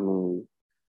now.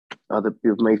 Other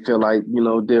people may feel like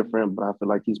different, but I feel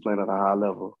like he's playing at a high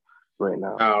level right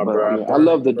now. nah, But bro, I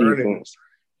love the defense.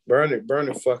 burn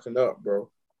it, fucking up, bro.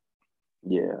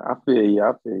 Yeah, I feel you.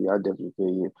 I definitely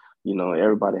feel you.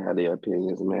 Everybody had their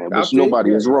opinions, man. I Which feel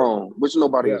nobody yeah, is wrong. Which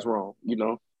nobody yeah, is wrong.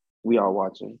 We are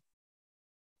watching.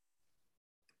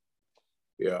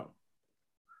 yeah.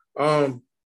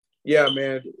 Yeah,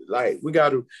 man. Like we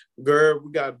got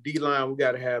D line. We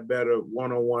got to have better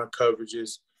one-on-one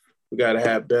coverages. We got to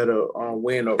have better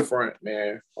win up front,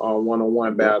 man. On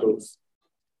one-on-one battles.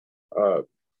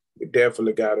 We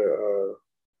definitely got to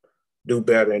do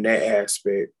better in that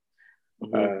aspect.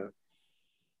 Mm-hmm.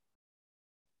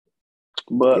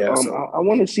 But Yeah. So I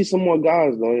want to see some more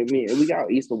guys though. We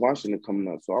got Eastern Washington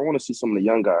coming up, so I want to see some of the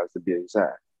young guys to be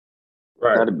exact.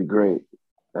 right. That'd be great.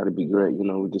 That'd be great. We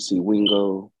can see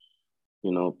Wingo,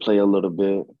 play a little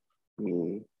bit.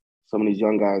 Some of these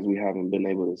young guys we haven't been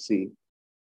able to see.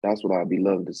 That's what I'd be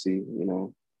loved to see.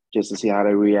 Just to see how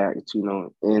they react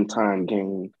to in time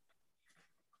game.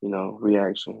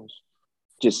 Reactions.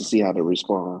 Just to see how they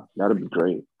respond. That'd be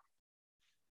great.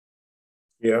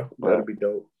 Yeah, that'd But be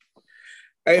dope.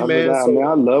 Hey, other than man. that, So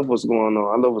I love what's going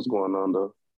on. I love what's going on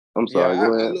though. I'm sorry. yeah,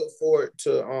 Go I ahead. look forward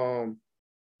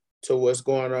to what's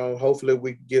going on. Hopefully,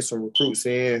 we can get some recruits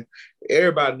in.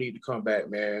 Everybody need to come back,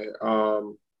 man.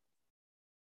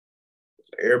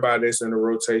 Everybody that's in the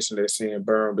rotation that's seeing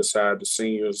burn beside the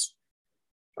seniors.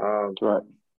 Right.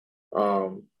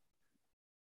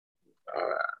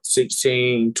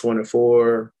 16,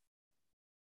 24.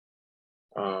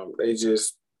 They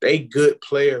just they good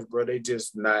players, bro. It's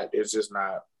just not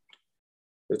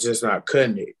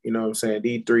cutting it. You know what I'm saying?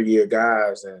 These 3-year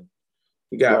guys, and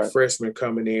you got freshmen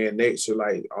coming in next year,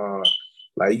 like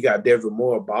you got Devin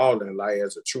Moore balling like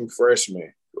as a true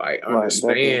freshman. Like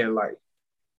understand like,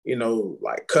 you know,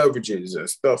 like coverages and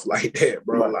stuff like that,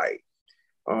 bro. Like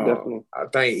I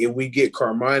think if we get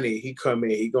Carmani, he come in,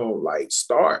 he gonna like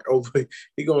start over,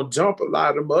 he gonna jump a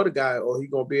lot of them other guys, or he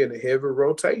gonna be in a heavy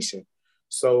rotation.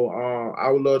 So I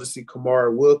would love to see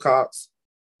Kamari Wilcox,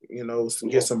 you know,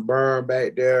 get some burn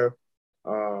back there.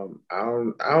 I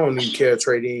don't even care if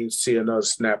Trey didn't see another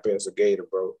snap as a Gator,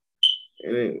 bro.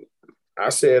 And then, I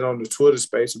said on the Twitter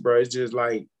space, bro, it's just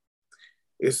like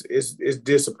it's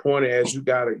disappointing as you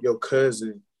got your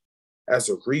cousin as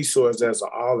a resource, as an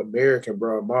All-American,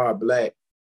 bro, Ahmad Black.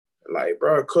 Like,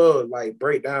 bro, like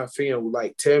break down film,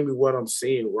 like tell me what I'm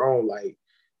seeing wrong,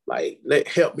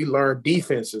 help me learn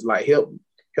defenses, like help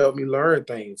me learn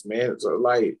things, man. So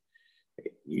like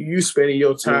you spending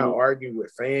your time arguing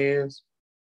with fans,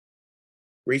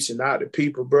 reaching out to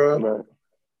people, bro. Right.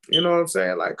 You know what I'm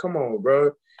saying? Like, come on,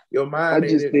 bro. Your mind I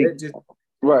just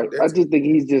think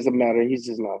he's just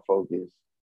not focused.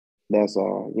 That's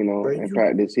all, you know. In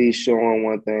practice, he's showing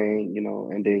one thing, you know,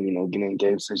 and then, you know, getting in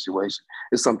game situation,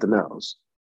 it's something else.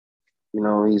 You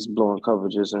know, he's blowing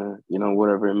coverages and, you know,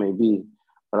 whatever it may be.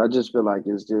 But I just feel like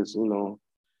it's just, you know,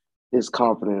 his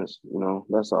confidence, you know,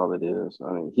 that's all it is.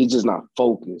 I mean, he's just not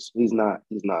focused. He's not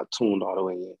tuned all the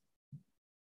way in.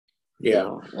 Yeah,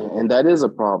 you know? And that is a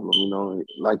problem. You know,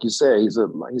 like you said, he's a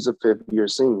 5th-year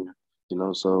senior. You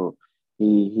know, so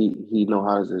he know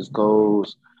how this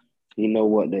goes. He know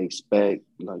what they expect.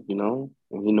 Like, you know,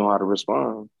 and he know how to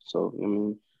respond. So I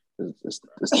mean, it's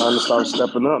time to start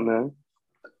stepping up, man.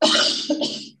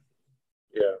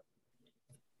 Yeah.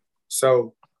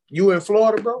 So you in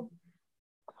Florida, bro?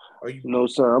 No,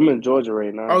 sir. I'm in Georgia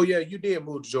right now. Oh yeah, you did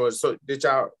move to Georgia. So did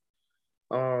y'all?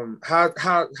 How's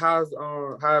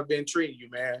it been treating you,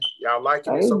 man? Y'all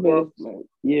liking it so far?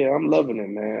 Yeah, I'm loving it,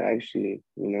 man. Actually,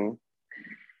 you know,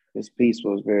 it's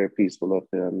peaceful. It's very peaceful up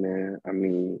there, man. I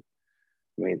mean,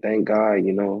 thank God,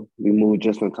 you know, we moved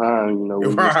just in time. You know, we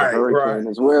missed the hurricane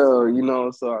as well. You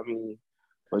know, so I mean,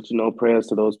 but you know, prayers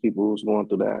to those people who's going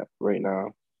through that right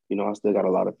now. You know, I still got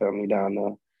a lot of family down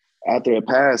there. After it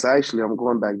passed, actually, I'm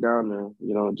going back down there,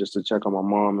 you know, just to check on my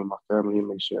mom and my family and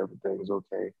make sure everything's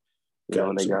okay. You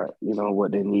know, they got, you know,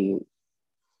 what they need.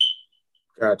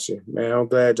 Gotcha, man. I'm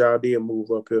glad y'all did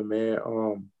move up here,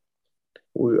 man.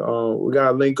 We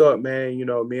gotta link up, man. You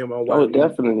know, me and my wife. Oh,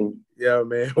 definitely. Yeah,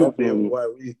 man.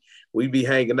 We be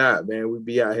hanging out, man. We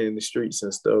be out here in the streets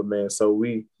and stuff, man. So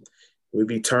we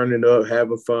be turning up,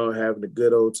 having fun, having a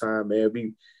good old time, man.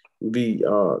 We be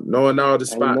knowing all the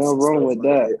spots. Ain't nothing wrong with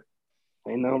that.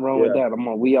 Ain't nothing wrong with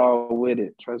that. We all with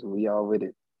it. Trust me, we all with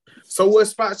it. So what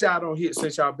spots y'all don't hit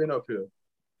since y'all been up here?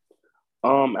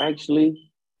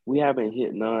 Actually, we haven't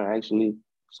hit none, actually.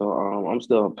 So I'm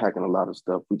still unpacking a lot of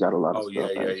stuff. We got a lot of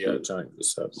stuff.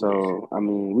 Yeah. So I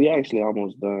mean, we actually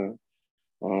almost done.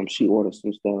 She ordered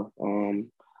some stuff.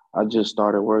 I just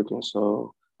started working,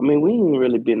 so I mean, we ain't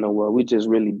really been nowhere. We just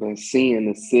really been seeing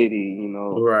the city, you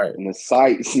know, right, and the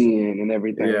sightseeing and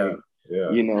everything.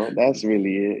 Yeah. You know, that's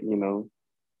really it. You know.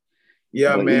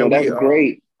 Yeah, but, man. You know, that's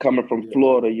great coming from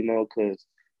Florida. You know, because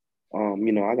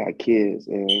you know, I got kids,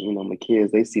 and you know, my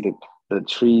kids, they see the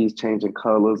trees changing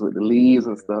colors with the leaves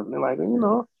and stuff. And they're like, you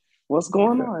know, what's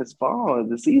going on? It's fall.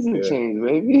 The season changed,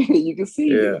 baby. You can see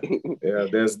it. Yeah,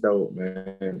 that's dope,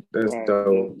 man. That's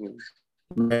dope.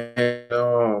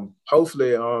 Man, hopefully,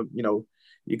 you know,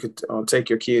 you could take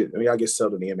your kids. I mean, y'all get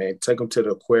settled in, man. Take them to the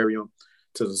aquarium,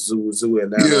 to the zoo,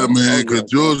 and yeah, man. Because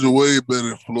Georgia way better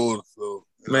than Florida, so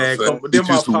man, come get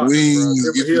you some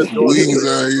wings, get you some wings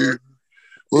out here.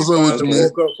 What's up with you, man?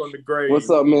 Woke up from the grave. What's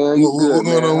up, man? What's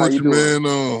going on with you, man?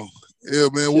 Yeah,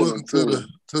 man. Welcome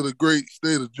to the great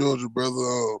state of Georgia, brother.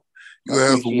 You gonna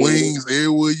have some wings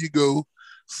everywhere you go.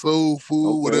 Soul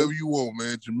food, whatever you want,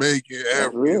 man. Jamaican,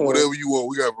 African, whatever you want.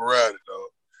 We got variety, dog.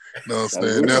 You know what I'm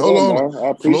saying? Now, hold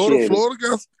on. Florida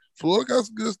got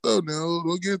some good stuff now.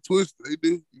 Don't get twisted. They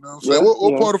do. You know what I'm saying?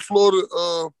 What part of Florida?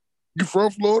 You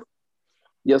from Florida?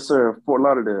 Yes, sir. Fort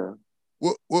Lauderdale.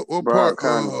 What Broward part?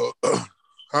 County.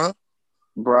 Huh?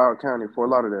 Broward County, Fort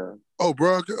Lauderdale. Oh,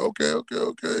 Broward. Okay.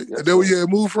 Yes, and then where you had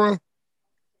moved from?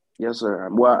 Yes, sir.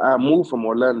 Well, I moved from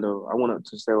Orlando. I went up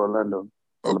to stay Orlando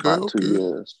for about 2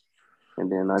 years.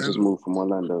 And then I just moved from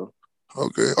Orlando.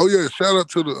 Okay. Oh, yeah. Shout out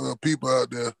to the people out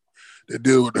there They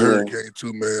deal with the hurricane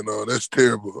too, man. That's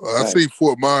terrible. I see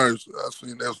Fort Myers. I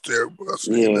seen that's terrible. I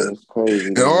seen that. It's crazy.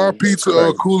 And RP to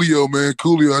Coolio, man.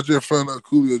 Coolio, I just found out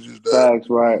Coolio just died. Facts,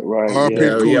 right. RP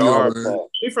Coolio, man.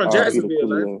 He from Jacksonville,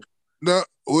 man. I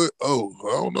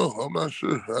don't know. I'm not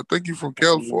sure. I think he's from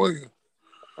California.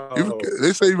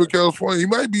 They say he's from California. He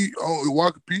might be on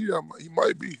Wikipedia. He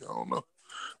might be. I don't know.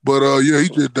 But he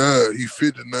just died. He's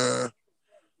 59.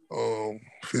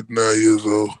 59 years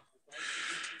old.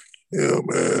 Yeah,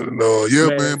 man.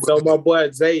 Man. So my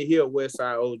boy Zay here,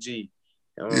 Westside OG.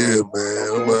 Yeah, man.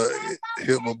 I'm gonna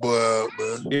hit my boy out,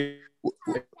 man.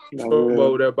 From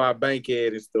over there by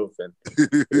Bankhead and stuff.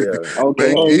 Okay.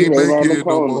 He right around the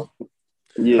corner.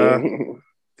 Yeah.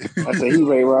 I said he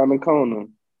right around the corner.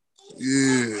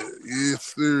 Yeah,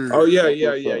 yes, sir. Oh yeah.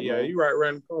 You right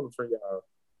around the corner from y'all.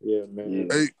 Yeah, man.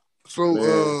 Hey, so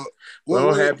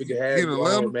I'm happy to have you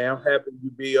on, man. I'm happy you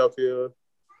be up here.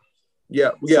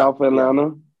 Yeah. South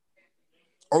Atlanta.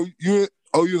 You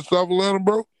in South Atlanta,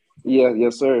 bro? Yeah,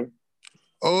 yes, sir.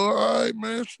 All right,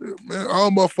 man. Shit, man. All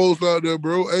my folks out there,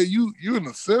 bro. Hey, you in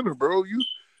the center, bro. You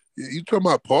talking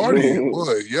about partying,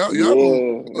 boy. Y'all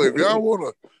if y'all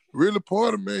wanna really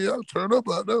party, man, y'all turn up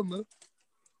out there, man.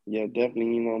 Yeah,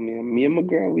 definitely. You know, me and my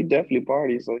girl, we definitely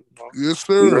party. So yes,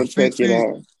 sir. Check it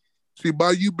out. See,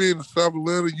 by you being in South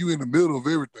Atlanta, you in the middle of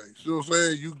everything. You know what I'm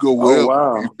saying? You go wherever.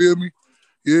 Wow. You feel me?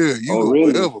 Yeah, you go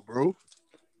really? wherever, bro.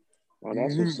 Oh,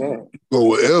 that's what's up. Go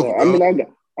wherever. I mean,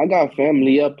 I got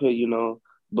family up here, you know,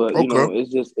 but you know,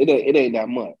 it's just it ain't that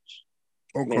much.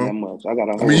 Okay. It ain't that much. I got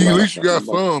at least you got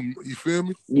some. You feel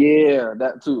me? Yeah,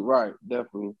 that too. Right,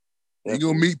 definitely. You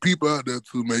gonna meet people out there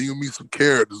too, man. You gonna meet some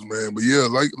characters, man. But yeah,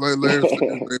 like Larry said,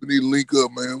 man, we need to link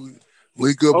up, man.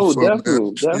 Link up or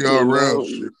something, definitely, y'all around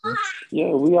shit, man. Yeah,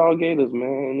 we all gators,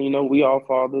 man. You know, we all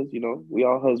fathers, you know, we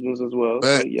all husbands as well.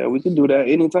 So yeah, we can do that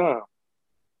anytime.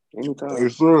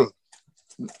 Yes, sir.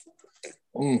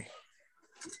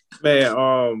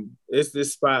 Man, it's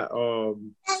this spot,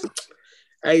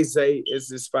 hey Zay, it's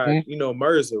this spot, you know,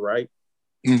 Mercer, right?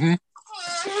 Mm-hmm.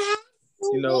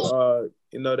 You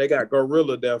know, they got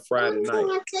Gorilla there Friday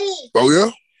night. Oh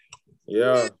yeah?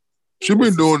 Yeah. She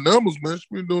been doing numbers, man. She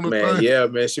been doing her thing. Yeah,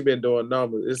 man. She been doing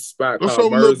numbers. It's a spot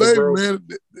called Mercer, baby, bro. Man.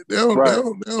 They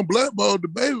don't blackball the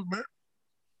baby, man.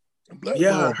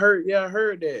 I heard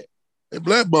that. They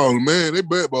blackball him, man. They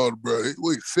blackballed bro. They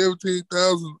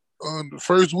 17,000 on the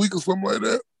first week or something like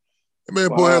that. That man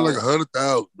boy had like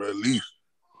 100,000, bro, at least.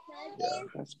 Yeah,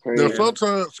 that's crazy. Now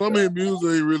sometimes some of his music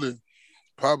ain't really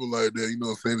popular like that, you know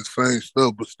what I'm saying? It's same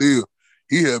stuff, but still,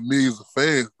 he had millions of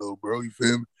fans though, bro. You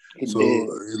feel me? At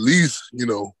least, you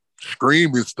know,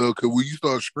 streaming stuff, because when you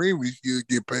start streaming, you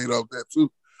get paid off that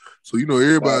too. So, you know,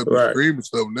 everybody be streaming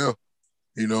stuff now.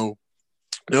 You know,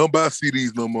 they don't buy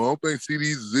CDs no more. I don't think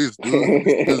CDs exist, dude.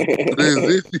 They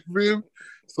exist, you feel me?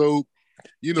 So,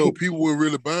 you know, people were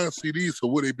really buying CDs. So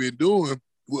what they've been doing,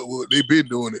 what they've been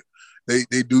doing it. They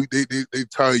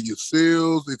tie your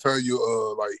sales, they tie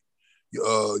your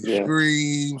your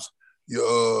streams,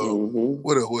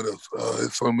 what else?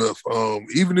 It's something else.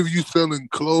 Even if you selling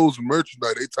clothes and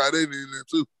merchandise, they tie that in there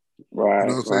too. Right. You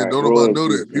know what I'm saying? Don't nobody know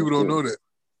that. People don't know that.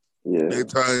 Yeah. They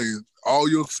tie all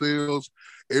your sales,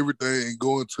 everything, and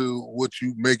go into what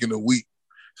you make in a week.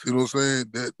 See what I'm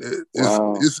saying?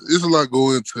 It's a lot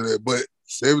going into that. But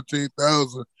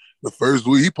 17,000 the first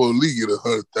week, he probably get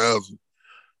 100,000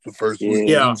 the first week.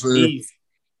 You know what I'm saying?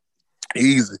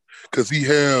 Easy. Because he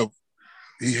have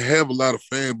a lot of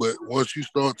fans, but once you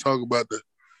start talking about the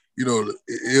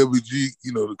LBG,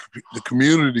 you know, the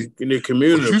community. In the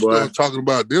community, once you start talking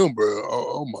about them, bro,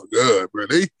 oh my God, bro.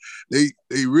 They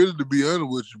really, to be honest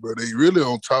with you, bro, they really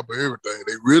on top of everything.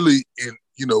 They really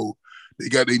they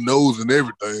got their nose in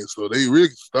everything. So they really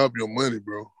can stop your money,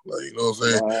 bro. Like, you know what I'm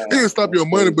saying? Wow. They can stop your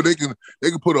money, but they can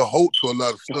put a halt to a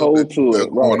lot of stuff that's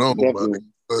going on,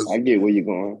 man. I get where you're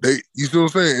going. You see what I'm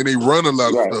saying? And they run a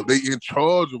lot of stuff. They in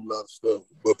charge of a lot of stuff.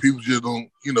 But people just don't,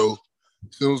 you know,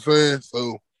 see what I'm saying?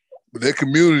 So, but that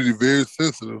community very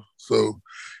sensitive. So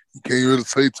you can't really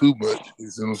say too much. You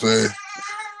see what I'm saying?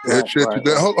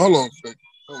 Hold on a second.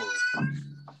 Hold on.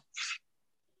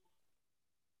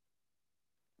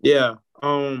 Yeah.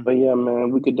 But yeah, man,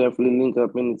 we could definitely link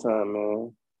up anytime,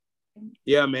 man.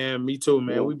 Yeah, man. Me too,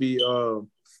 man. We be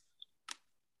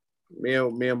me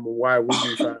and my wife, we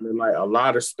be finding like a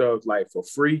lot of stuff like for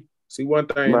free. See, one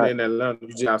thing in Atlanta, you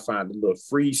just gotta find the little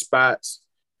free spots,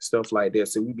 stuff like that.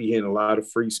 So we be hitting a lot of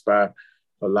free spots,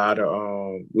 a lot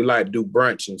of we like to do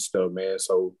brunch and stuff, man.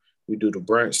 So we do the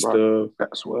brunch stuff.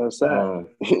 That's what it's at.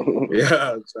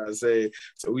 Yeah, I'm trying to say.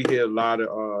 So we hit a lot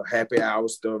of happy hour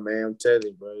stuff, man. I'm telling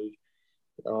you, bro.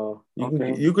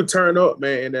 You could turn up,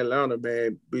 man, in Atlanta,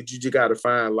 man, but you just gotta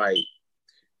find like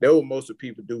that's what most of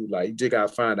people do. Like you just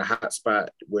gotta find a hot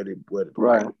spot where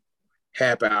right. Like,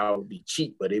 happy hour would be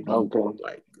cheap, but it be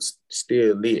like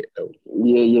still lit though.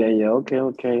 Yeah. Okay.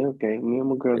 Me and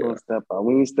my girl gonna step out.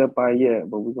 We ain't step out yet,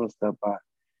 but we're gonna step out.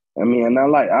 I mean, and I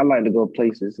like to go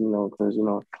places, because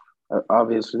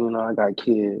obviously, I got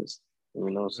kids, so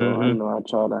I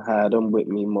try to have them with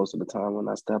me most of the time when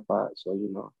I step out. So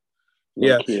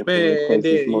kid man, and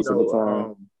then most of the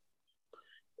time.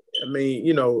 I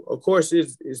mean, of course,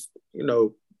 it's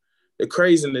the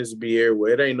craziness be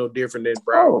everywhere. It ain't no different than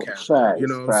Broward County. Facts, you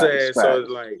know what I'm saying? Facts. So it's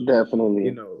like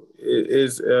definitely,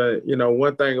 it's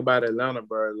one thing about Atlanta,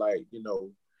 bro. Like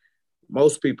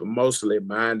most people mostly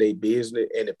mind their business,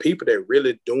 and the people that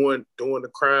really doing the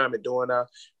crime and doing that,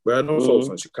 bro, them folks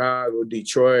from Chicago,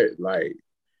 Detroit, like,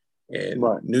 and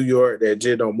New York that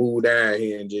just don't move down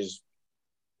here and just,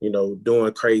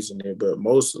 doing craziness. But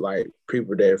most like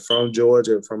people that from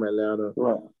Georgia, from Atlanta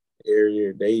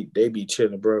area, they be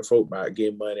chilling, bro. Folk about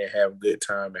getting money and have a good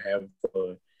time and have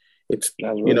fun. It's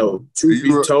truth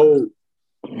be told,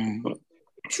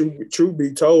 truth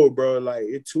be told, bro, like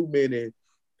it's too many.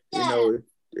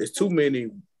 It's too many,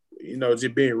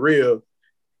 just being real.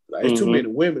 Like, it's too many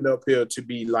women up here to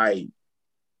be like,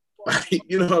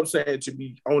 you know what I'm saying, to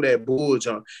be on that bull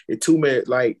jump. It's too many,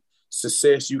 like,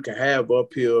 success you can have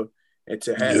up here and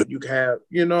to have, you can have,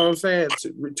 you know what I'm saying,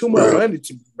 too much money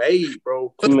to be made,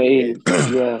 bro. To be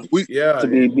built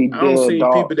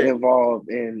off involved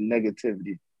in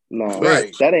negativity. No,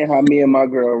 that ain't how me and my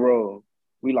girl roll.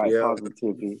 We like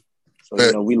positivity.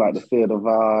 So, we like to feel the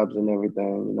vibes and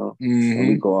everything, and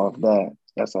we go off that.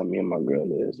 That's how me and my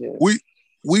girl is,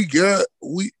 We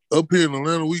up here in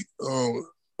Atlanta, we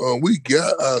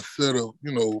got our set of,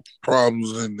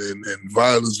 problems and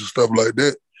violence and stuff like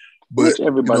that. But, which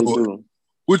everybody do.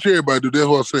 Which everybody do. That's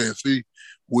what I'm saying. See,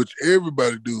 which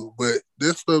everybody do. But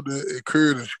that stuff that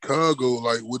occurred in Chicago,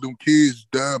 like with them kids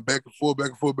dying back and forth,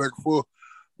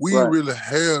 we really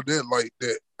have that like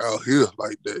that out here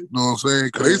like that. You know what I'm saying?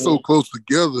 Because they so close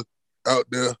together out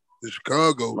there in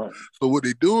Chicago. Right. So what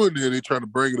they doing there, they trying to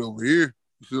bring it over here.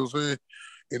 You see what I'm saying?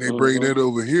 And they bring that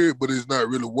over here, but it's not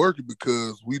really working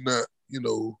because we not,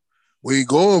 we ain't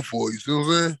going for it. You see what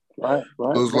I'm saying? Right.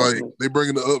 So it's like they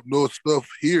bringing the up north stuff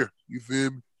here. You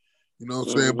feel me? You know what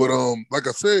I'm saying? But like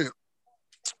I said,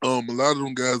 a lot of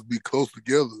them guys be close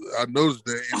together. I noticed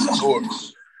that in the north.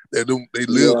 They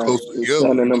live close together.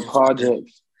 In them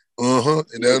projects. And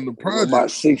they're in the projects.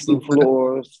 About 60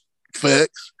 floors.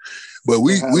 Facts. But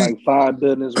we like 5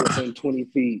 buildings within 20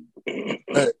 feet.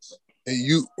 Facts. And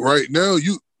you right now,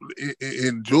 you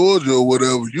in Georgia or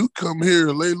whatever, you come here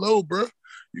and lay low, bro.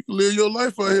 You can live your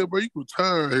life out here, bro. You can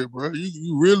retire out here, bro.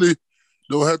 You really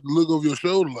don't have to look over your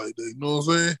shoulder like that. You know what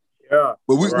I'm saying? Yeah.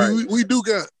 But we do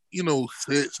got,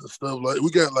 sets and stuff like we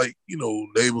got like,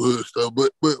 neighborhood stuff.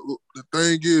 But the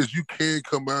thing is, you can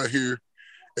come out here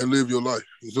and live your life.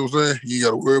 You know what I'm saying? You ain't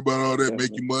got to worry about all that,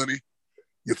 make your money,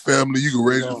 your family. You can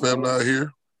raise your family out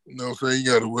here. You know what I'm saying?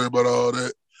 You got to worry about all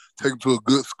that. Take them to a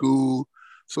good school.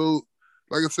 So,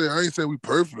 like I said, I ain't saying we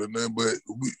perfect or nothing, but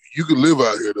you can live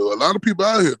out here though. A lot of people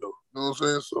out here though. You know what I'm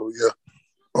saying? So yeah.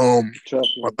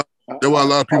 That's why a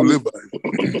lot of people live out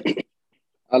here.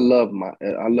 I love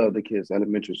the kids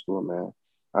elementary school, man.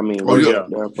 I mean, we were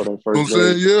there for their first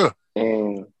day.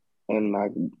 And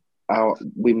like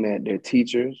we met their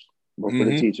teachers, both of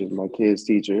the teachers, my kids'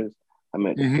 teachers. I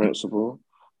met the principal.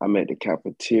 I met the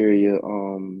cafeteria.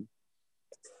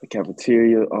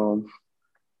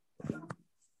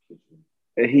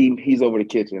 He's over the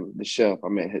kitchen, the chef. I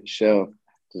met his chef,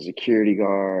 the security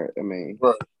guard. I mean,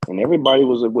 and everybody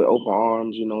was with open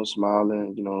arms,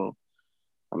 smiling.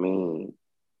 I mean,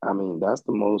 that's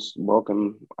the most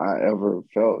welcome I ever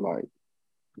felt like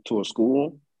to a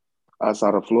school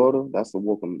outside of Florida. That's the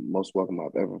most welcome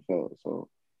I've ever felt. So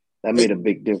that made a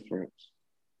big difference.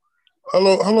 How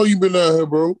long you been down here,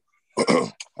 bro?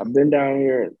 I've been down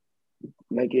here.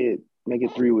 Make it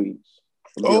 3 weeks.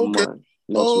 Okay.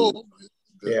 Week.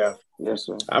 Yeah. Yes,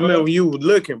 sir. I remember you were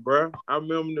looking, bro. I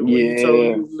remember when you told me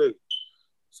you was looking.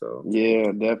 So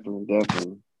yeah,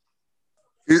 definitely.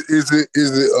 Is it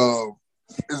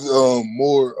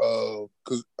more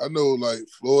because I know like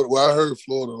Florida. Well, I heard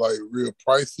Florida like real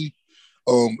pricey.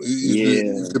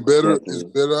 Is it better? Definitely. Is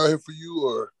it better out here for you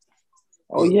or?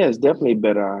 Oh yeah, it's definitely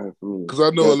better out here for me. Because I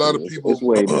know a lot of people. It's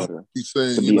way better. Be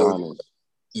saying, to be honest.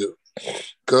 Yeah.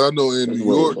 Because I know in New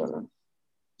York,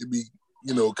 it be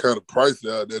kind of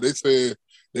pricey out there. They say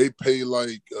they pay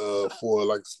like for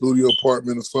like a studio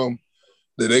apartment or something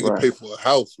that they can pay for a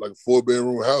house, like a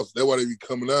 4-bedroom house. That's why they be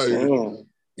coming out here.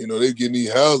 they getting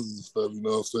these houses and stuff, you know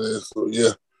what I'm saying? So,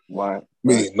 yeah. Right.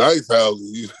 Nice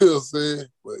houses, you know what I'm saying?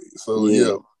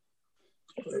 Yeah.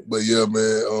 But, yeah,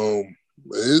 man,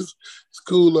 it's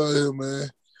cool out here, man.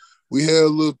 We have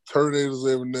little tornadoes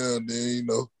every now and then,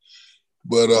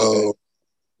 But,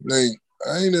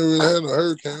 I ain't never really had a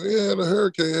hurricane. We had a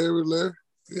hurricane every Larry.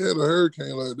 We had a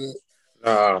hurricane like that.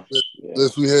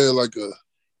 Unless we had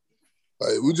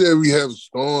we have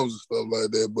storms and stuff like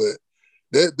that. But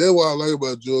that's what I like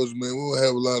about Georgia, man. We don't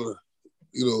have a lot of,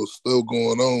 stuff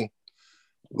going on.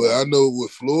 But I know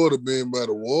with Florida being by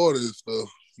the water and stuff,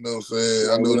 you know what I'm saying?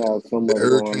 I know the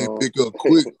hurricane pick up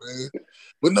quick, man.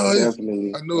 But no, I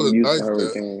know it's nice there.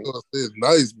 It's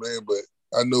nice, man, but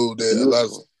I know that a lot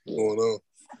of stuff going on.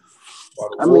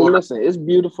 I mean, listen, it's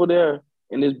beautiful there,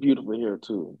 and it's beautiful here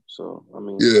too. So, I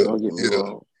mean, don't get me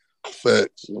wrong.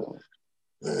 Facts.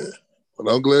 Yeah. But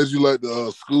I'm glad you like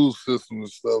the school system and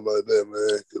stuff like that,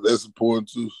 man, because that's important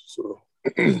too. So,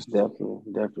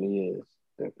 definitely is.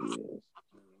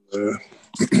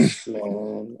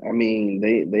 Man, I mean,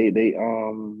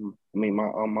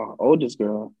 my oldest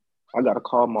girl. I gotta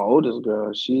call my oldest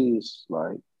girl. She's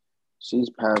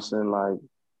passing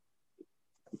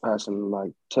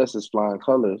tests is flying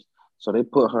colors. So they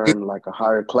put her in like a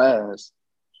higher class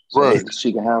so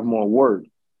she can have more work.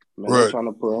 Man, they trying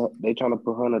to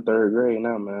put her in the third grade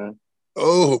now, man.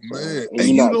 Oh man.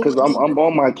 And because I'm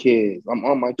on my kids. I'm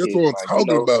on my kids. That's what I'm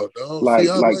talking about, dog.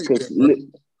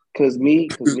 Cause me,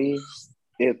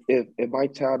 if my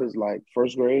child is like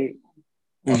first grade,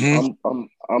 I'm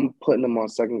putting them on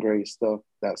second grade stuff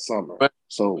that summer.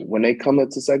 So when they come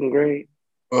into second grade,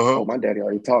 my daddy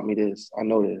already taught me this. I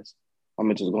know this. I'm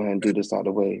gonna just go ahead and do this out of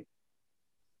the way.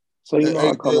 So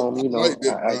I come home.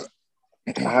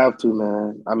 I have to,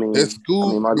 man. I mean,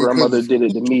 my grandmother did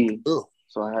it to me,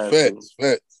 so I have to.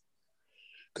 Facts.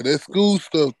 Cause that school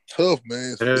stuff tough,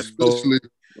 man. Especially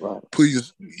put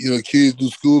your kids through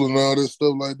school and all that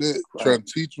stuff like that. Trying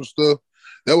to teach them stuff.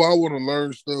 That's why I want to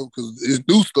learn stuff because it's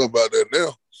new stuff out there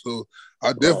now. So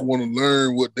I definitely want to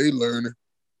learn what they learning.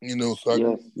 So I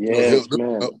can help them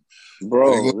out.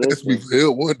 Bro, they're gonna ask me for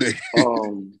help one day.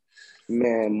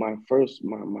 Man,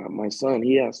 my son,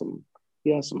 he has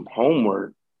some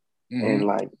homework,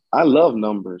 and I love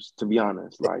numbers. To be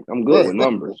honest, I'm good with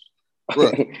numbers,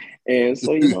 and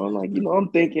so I'm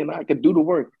thinking I could do the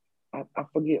work. I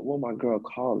forget what my girl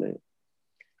called it.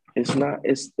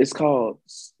 It's called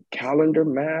calendar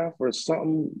math or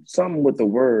something with the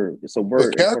word. It's a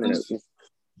word in front of it.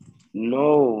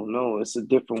 No, it's a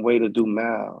different way to do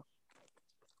math.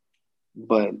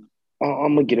 But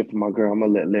I'm gonna get it from my girl. I'm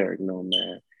gonna let Larry know,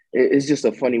 man. It's just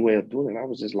a funny way of doing it. I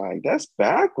was just like, that's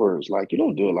backwards. You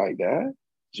don't do it like that.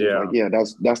 She was like,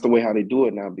 that's the way how they do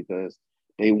it now because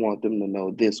they want them to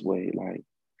know this way. I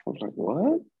was like,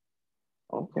 what?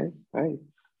 Okay, hey.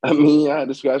 I mean, I had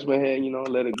to scratch my head,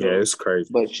 let it go. Yeah, it's crazy.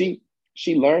 But she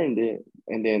learned it,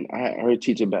 and then I had her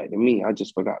teach it back to me. I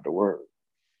just forgot the word.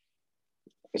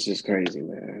 It's just crazy,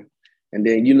 man. And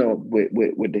then,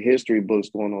 with the history books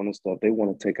going on and stuff, they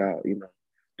want to take out,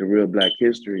 the real Black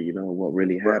history, what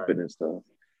really happened and stuff.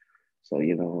 So,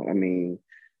 I mean,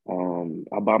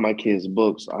 I buy my kids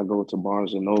books. I go to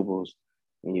Barnes and Nobles,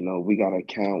 and, we got an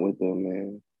account with them,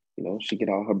 and, she get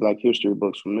all her Black history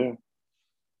books from there.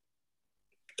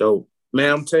 Dope.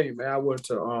 Man, I'm telling you, man, I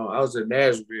was in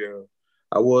Nashville.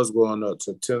 I was going up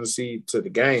to Tennessee to the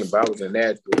game, but I was in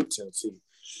Nashville, Tennessee.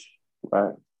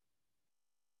 Right.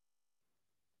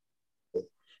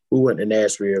 We went to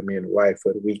Nashville, me and the wife,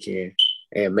 for the weekend.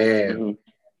 And, man,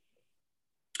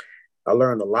 I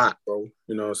learned a lot, bro.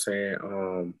 You know what I'm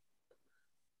saying?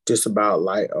 Just about,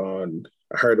 I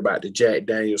heard about the Jack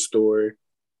Daniels story,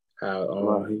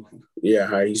 how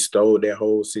he stole that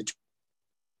whole situation.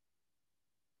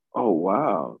 Oh,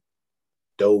 wow.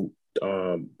 Dope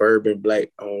bourbon black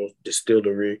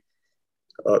distillery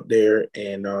up there.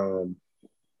 And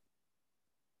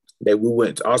that we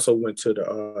went to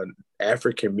the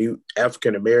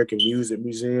African American Music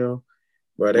Museum.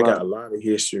 Bro, they got a lot of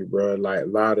history, bro. A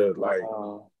lot of I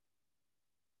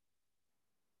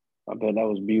bet that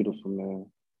was beautiful,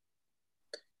 man.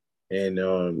 And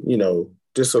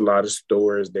just a lot of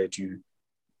stories that you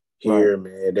hear,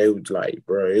 man. They was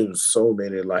bro, it was so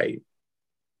many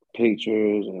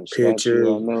pictures and statues.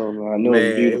 I know, man. Man,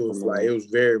 it was beautiful. It was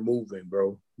very moving,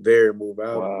 bro. Very moving.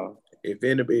 Wow. If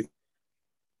anybody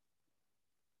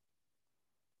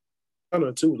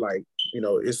too,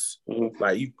 it's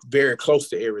you very close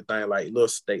to everything, little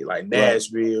state,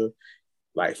 Nashville,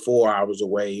 4 hours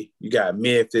away. You got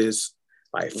Memphis,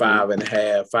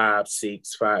 5.5, 5,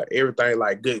 6, 5, everything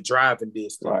good driving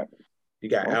distance. Right. You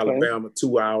got Alabama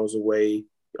 2 hours away.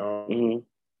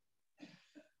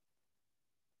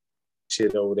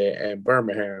 shit over there at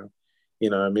Birmingham. You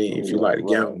know what I mean? If you like to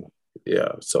gamble.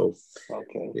 Yeah. So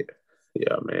okay.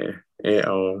 Yeah, man.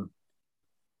 And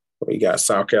we got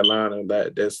South Carolina,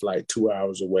 that's like 2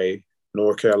 hours away.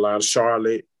 North Carolina,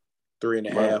 Charlotte,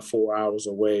 3.5, 4 hours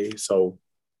away. So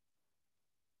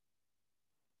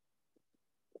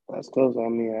that's close. I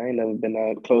mean, I ain't never been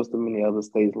that close to many other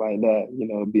states like that, you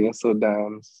know, being so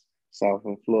down south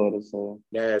in Florida. So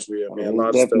Nashville, man.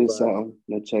 It's definitely something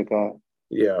to check out.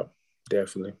 Yeah,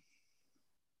 definitely.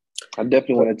 I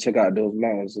definitely want to check out those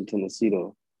mountains in Tennessee,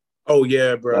 though. Oh,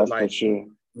 yeah, bro. That's like, for sure.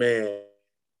 Man,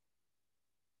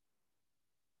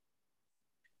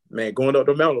 going up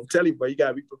the mountain, I'm telling you, bro, you got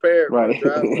to be prepared. Right.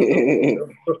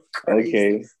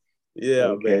 Okay. Yeah,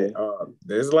 okay. Man.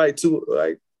 There's like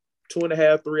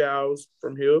 2.5, 3 hours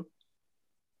from here.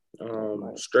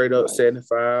 Straight up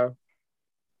 75.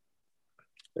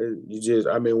 You just,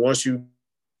 I mean, once you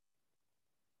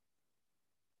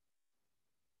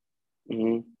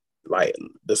like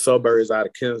the suburbs out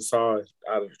of Kennesaw,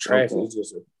 out of the traffic, it's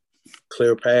just a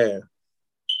clear path.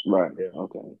 Right. Yeah.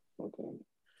 Okay.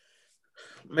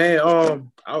 Man,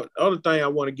 other thing I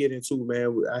want to get into,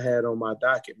 man, I had on my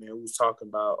docket, man, we was talking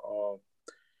about,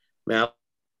 man,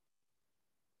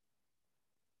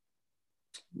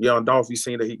 Young Dolph, you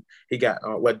seen that he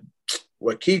got what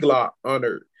Key Glock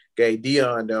under gave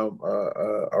Deion them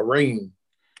a ring,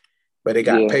 but they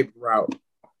got paper route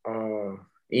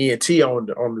ENT on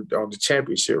the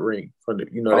championship ring from the,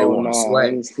 you know, they want to swag. I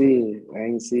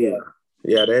ain't see it.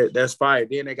 Yeah, that's fine.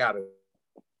 Then they got in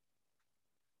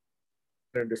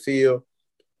the field.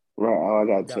 Right. Oh, I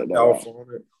got to check that out.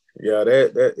 On it. Yeah,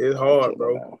 that is hard,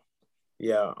 bro.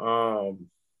 Yeah.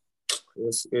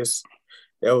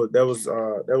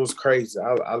 That was crazy.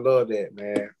 I love that,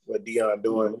 man. What Deion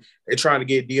doing? They're trying to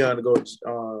get Deion to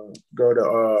go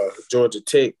to Georgia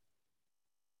Tech.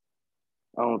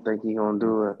 I don't think he's gonna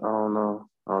do it. I don't know.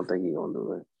 I don't think he's gonna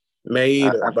do it. Me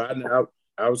either. But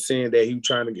I was saying that he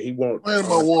won't. Where's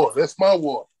my wall? That's my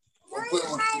wall.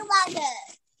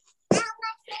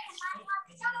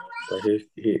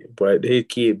 But his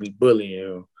kid be bullying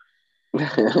him.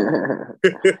 I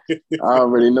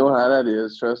already know how that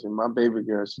is. Trust me, my baby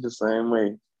girl, she's the same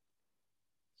way.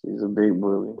 She's a big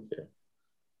bully.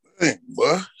 Hey,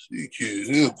 boy, she kid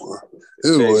here, boy.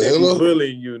 They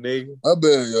bullying you, nigga. I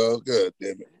bet y'all. God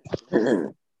damn it.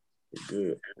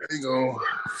 Good. Hang on.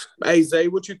 Hey, Zay,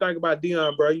 what you think about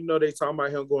Deion, bro? You know they talking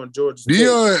about him going to Georgia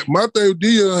Deion, my thing with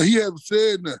Deion, he haven't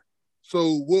said nothing.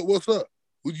 So what's up?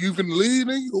 You finna leave,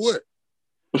 nigga, or what?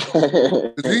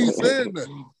 He ain't said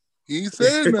nothing. He ain't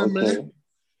saying nothing, man.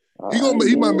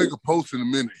 He might make a post in a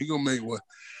minute. He gonna make one.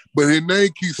 But his name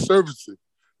keeps surfacing.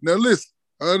 Now listen,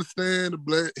 I understand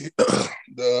the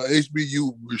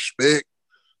HBU respect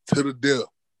to the death.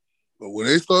 But when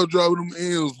they start dropping them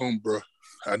M's on, bro,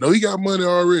 I know he got money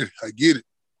already. I get it.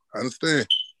 I understand.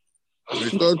 When they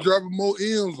start dropping more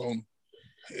M's on him,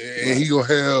 and he gonna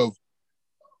have,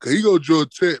 cause he go Georgia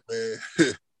Tech, man.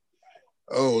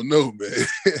 Oh no, man.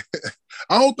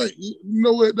 I don't think, you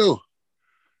know what though?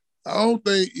 I don't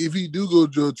think if he do go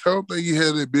to Georgia, I don't think he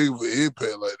had that big of an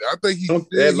impact like that. I think he gonna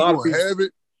have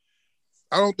it.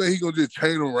 I don't think he gonna just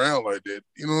chain him around like that.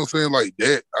 You know what I'm saying? Like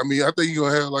that. I mean, I think he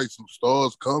gonna have like some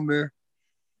stars come there.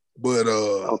 But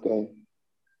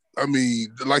I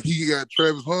mean, like he got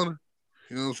Travis Hunter.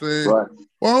 You know what I'm saying? Right.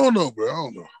 Well, I don't know, bro. I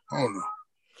don't know.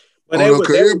 But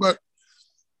everybody.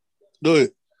 Go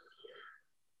ahead.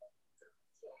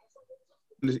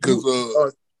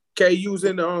 Because KU was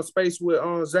in the space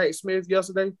with Zach Smith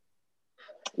yesterday.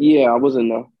 Yeah, I was in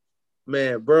there.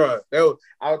 Man, bro, I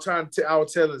was telling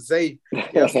Zay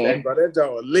yesterday, bro. That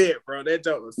joint was lit, bro. That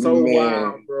joint was so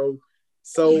wild, bro.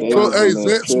 So hey,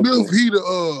 Zach Smith, he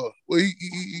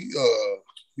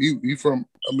from,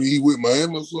 I mean, he with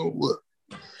Miami or something? What?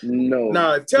 No.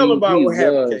 Nah, tell him about what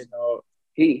happened, dog.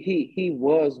 He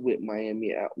was with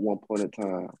Miami at one point in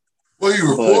time. Well, he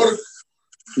reported?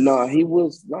 No, he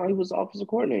was offensive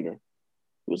coordinator.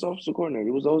 He was offensive coordinator.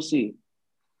 He was OC.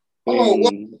 Oh,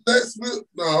 what? Zach Smith?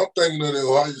 No, I'm thinking of the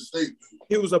Ohio State.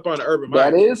 He was up on the Urban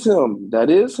Meyer. That is him.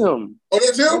 Oh,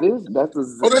 that's him? That's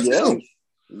him?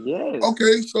 Yes.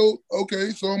 Okay, so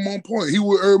I'm on point. He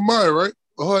with Urban Meyer, right?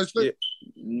 Ohio State?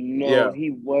 No,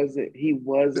 he wasn't. He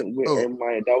wasn't with Urban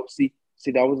Meyer.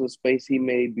 That was a space he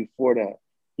made before that.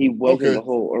 He wasn't the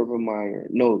whole Urban Meyer.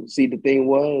 No, see, the thing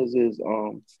is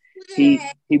he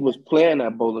was playing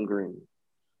at Bowling Green.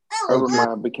 Urban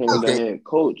Meyer became the head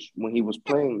coach when he was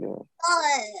playing there.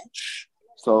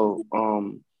 So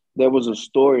there was a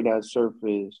story that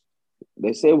surfaced.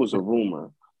 They say it was a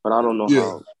rumor, but I don't know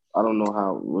how. I don't know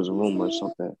how it was a rumor or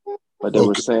something. But they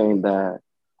were saying that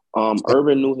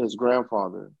Urban knew his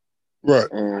grandfather. Right.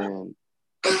 And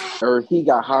he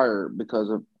got hired because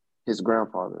of his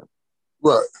grandfather.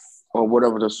 Right. Or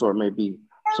whatever the sort may be.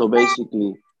 So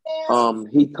basically,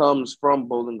 he comes from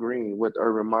Bowling Green with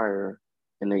Urban Meyer,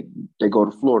 and they go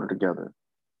to Florida together.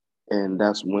 And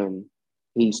that's when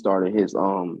he started his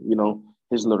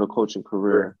his little coaching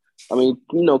career. I mean,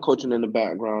 coaching in the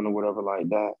background or whatever like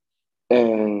that.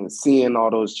 And seeing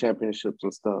all those championships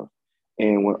and stuff.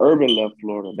 And when Urban left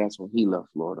Florida, that's when he left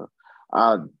Florida.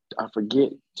 I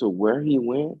forget to where he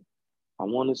went. I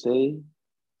want to say,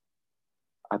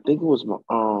 I think it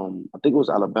was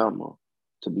Alabama,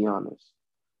 to be honest,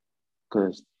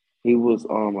 because he was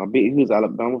he was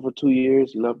Alabama for 2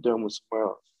 years. He left there and was somewhere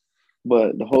else.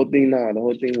 But the whole thing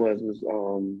was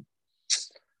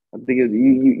I think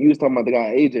you was talking about the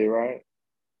guy AJ, right?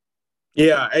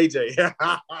 Yeah, AJ.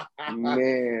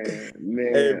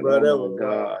 man, Hey, bro, oh my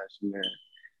gosh, man.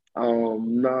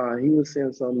 Nah, he was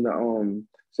saying something that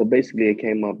so basically it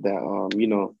came up that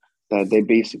that they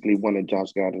basically wanted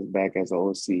Josh Gardner back as an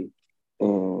OC.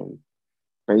 And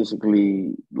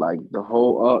basically like the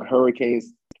whole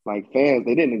Hurricanes like fans,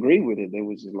 they didn't agree with it. They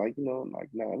was just like, nah,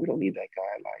 we don't need that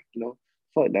guy. Like,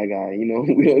 fuck that guy, we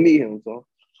don't need him.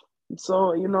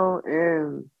 So,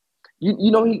 and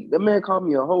the man called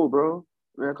me a hoe, bro.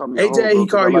 The man called me a hoe, AJ, bro, he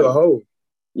called you a hoe.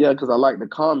 Yeah, because I liked the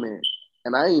comment.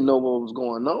 And I didn't know what was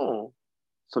going on.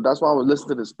 So that's why I was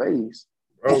listening to the space.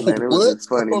 Oh, man, it was just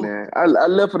funny, man. I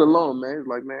left it alone, man. It's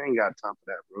like, man, I ain't got time for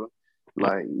that, bro.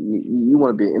 Like, you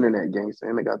want to be an internet gangster. I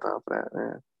ain't got time for that,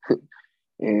 man.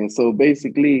 And so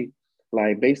basically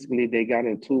they got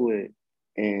into it.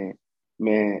 And,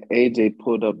 man, AJ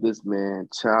put up this, man,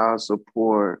 child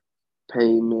support,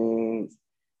 payments,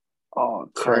 all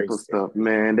type of stuff,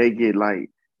 man. They get, like,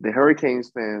 the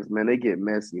Hurricanes fans, man, they get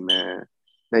messy, man.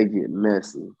 They get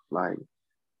messy. Like,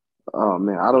 oh,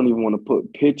 man, I don't even want to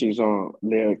put pictures on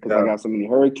there because I got so many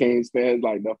Hurricanes fans,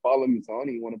 like, that follow me, so I don't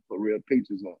even want to put real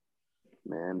pictures on.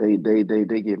 Man,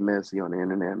 they get messy on the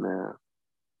internet, man.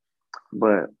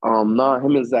 But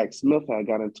him and Zach Smith had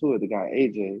got into it, the guy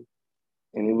AJ,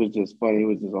 and it was just funny. It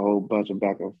was just a whole bunch of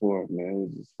back and forth, man. It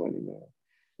was just funny, man.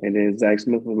 And then Zach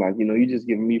Smith was like, you just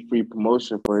giving me free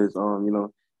promotion for his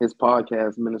his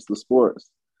podcast, Minister Sports.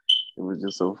 It was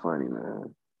just so funny,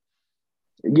 man.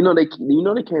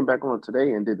 They came back on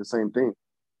today and did the same thing.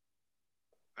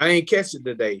 I ain't catch it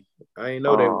today. I ain't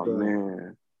know they were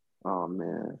doing. Oh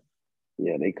man.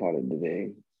 Yeah, they caught it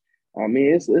today. I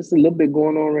mean, it's a little bit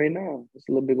going on right now.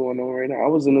 I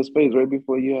was in the space right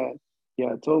before you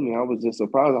had told me. I was just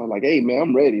surprised. I was like, hey, man,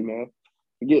 I'm ready, man.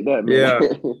 Forget that, man.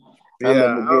 Yeah. I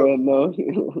let my girl know.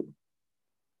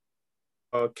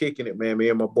 Kicking it, man, me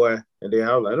and my boy. And then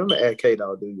I was like, let me ask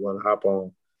K-Dog, do you want to hop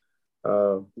on?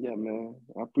 Yeah, man.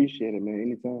 I appreciate it, man.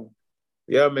 Anytime.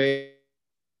 Yeah, man.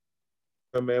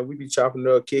 Man, we be chopping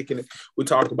up, kicking it. We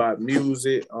talk about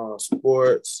music,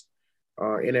 sports,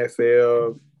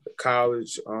 NFL,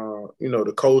 college,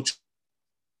 the coach.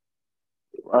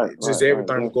 Right. Just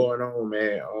everything going on,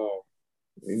 man.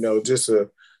 Just a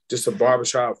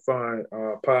barbershop fun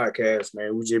podcast,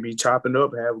 man. We just be chopping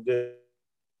up and have a good.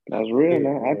 That's real,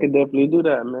 man. I could definitely do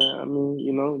that, man. I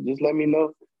mean, just let me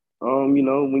know.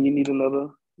 When you need another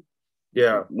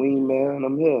wing, man,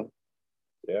 I'm here.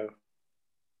 Yeah.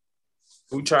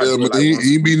 We try to do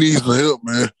he be needing some help,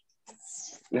 man.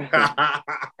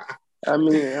 I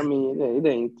mean, it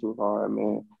ain't too hard,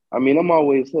 man. I mean, I'm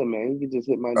always here, man. You can just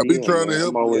hit my DM. I be trying to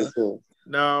help. I'm always here.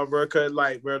 No, bro, cause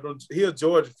he a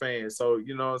Georgia fan, so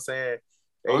you know what I'm saying.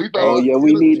 We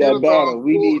need that battle.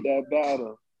 We need that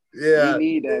battle. Yeah, we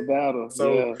need that battle.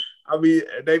 So yeah. I mean,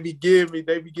 they be giving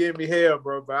me hell,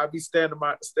 bro. But I be standing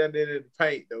in the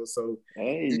paint though. So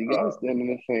hey, you gotta stand in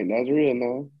the paint. That's real,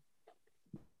 man.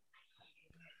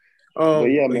 But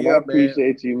yeah, man, I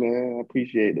appreciate you, man. I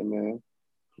appreciate it, man.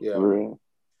 Yeah. For real.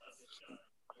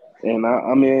 And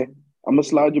I mean, I'm gonna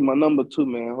slide you my number too,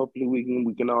 man. Hopefully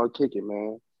we can all kick it,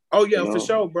 man. Oh yeah, for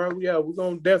sure, bro. Yeah, we're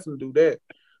gonna definitely do that.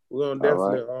 We're gonna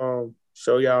definitely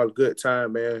show y'all a good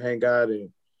time, man. Hang out and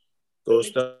go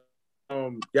stuff.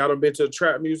 Y'all done been to the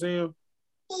Trap Museum?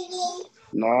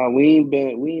 Nah, we ain't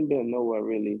been nowhere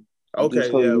really. Okay,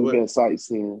 we've been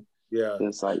sightseeing. Yeah.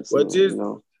 Been sightseeing. Well, just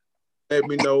let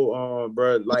me know,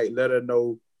 bro. Like, let her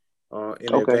know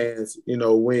in advance,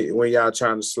 when y'all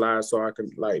trying to slide, so I can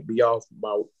be off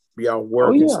work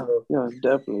and stuff. Yeah,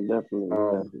 definitely.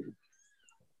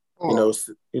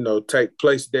 Take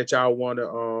places that y'all want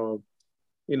to,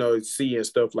 see and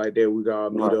stuff like that. We gotta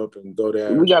meet up and go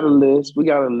there. We got a list.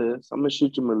 I'm gonna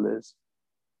shoot you my list.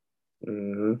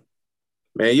 Mm-hmm.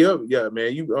 Man,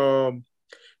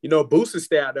 man. Booster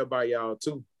stay out there by y'all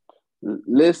too.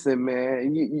 Listen,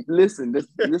 man. You listen. This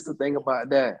the thing about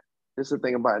that.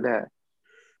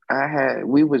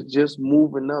 We was just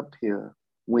moving up here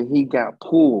when he got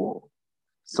pulled.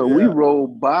 So we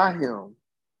rolled by him.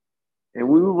 And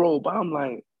we rolled by him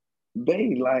like,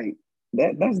 babe, like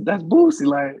that's Boosie.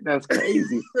 Like, that's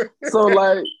crazy. So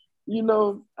like, you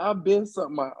know, I've been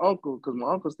something my uncle, because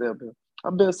my uncle's still here.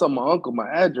 I've been something my uncle, my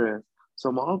address.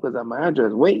 So my uncle's at my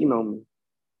address waiting on me.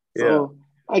 So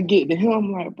I get to him,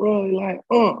 I'm like, bro, like,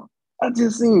 I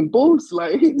just seen Boosie.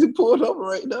 Like, he just pulled up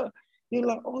right there. He's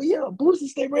like, oh yeah, Boosie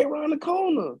stay right around the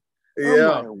corner.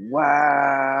 Yeah. I'm like,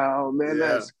 wow, man,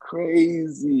 that's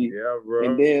crazy. Yeah, bro.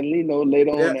 And then, you know,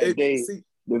 later on that day,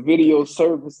 the video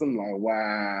surfaced. I'm like,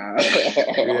 wow.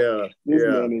 This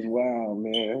man is wild,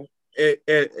 man.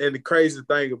 And the crazy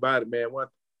thing about it, man,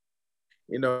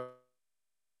 you know,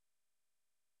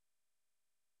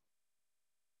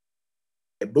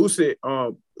 Boosie,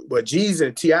 but Jeezy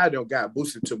and T.I. don't got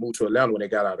Boosie to move to Atlanta when they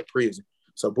got out of prison.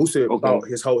 So Boosie bought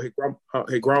his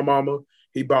grandmama.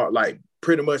 He bought like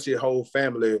pretty much his whole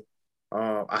family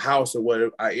a house or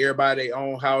whatever. Everybody their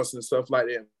own house and stuff like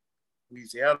that in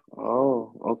Louisiana.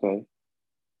 Oh, okay.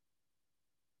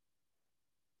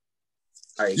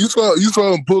 Like, you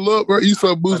saw him pull up, right? You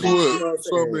saw Boosie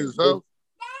saw him in his house?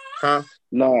 Huh?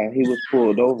 Nah, he was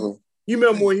pulled over. You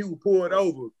remember when he was pulled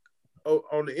over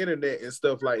on the internet and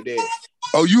stuff like that?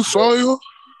 Oh, you saw him?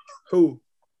 Who?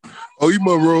 Oh, you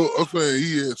must roll. I'm saying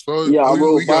he saw him. Yeah, I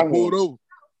rolled he by got pulled over.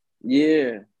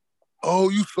 Yeah. Oh,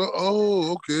 you saw?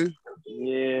 Oh, okay.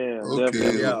 Yeah.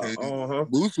 Okay. Yeah. Okay.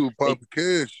 Boosie was popping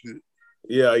cash shit.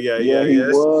 Yeah. He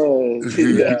was.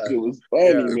 It was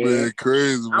funny, man.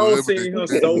 Crazy. I don't see him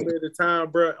so many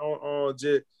times, bro. On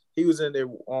just he was in there.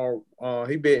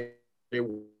 He been.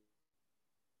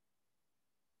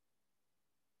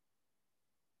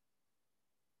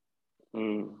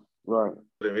 Right.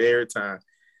 Every time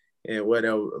and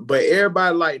whatever, but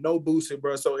everybody like no Boosie,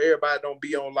 bro. So everybody don't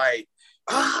be on like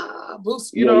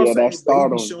Boosie. You know what I'm saying?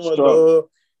 He be showing love.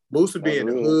 Boosie be in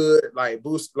the hood, like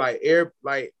Boosie,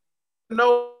 like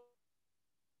no.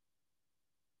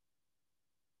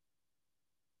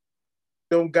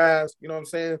 Them guys, you know what I'm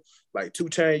saying? Like 2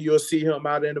 Chainz, you'll see him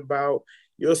out and about.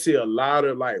 You'll see a lot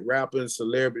of like rappers and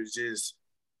celebrities just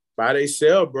by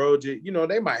themselves, bro. Just, you know,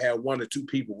 they might have 1 or 2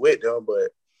 people with them,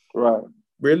 but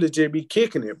really just be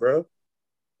kicking it, bro.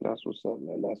 That's what's up,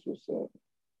 man. That's what's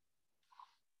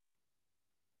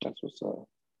up.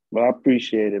 But I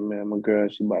appreciate it, man. My girl,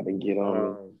 she about to get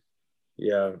on me.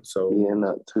 Yeah, so being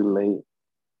up too late.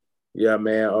 Yeah,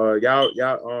 man. Y'all,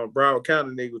 Broward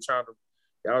County nigga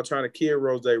trying to kill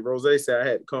Rose. Rose said I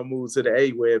had to come move to the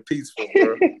A where it's peaceful,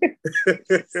 bro.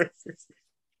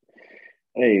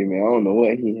 Hey, man, I don't know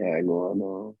what he had going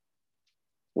on.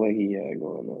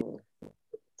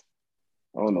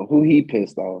 I don't know who he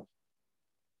pissed off.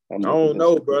 I don't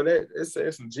know, bro. It's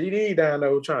some GD down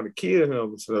there trying to kill him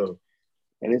and stuff.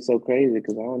 And it's so crazy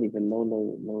because I don't even know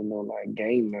no like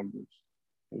gang members.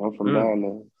 And I'm from down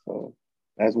there, so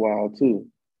that's wild too.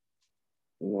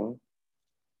 You know.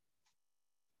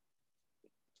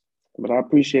 But I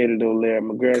appreciate it though, Larry.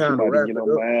 My girl, she about to get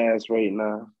on my ass right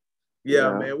now.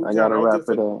 Yeah, man. I gotta wrap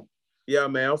it up. Yeah,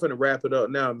 man. I'm finna wrap it up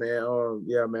now, man.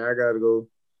 Yeah, man. I gotta go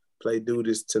do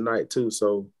this tonight too.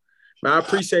 So, man, I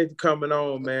appreciate you coming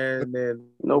on, man. And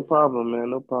no problem, man.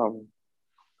 No problem.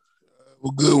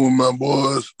 We're good with my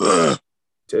boys.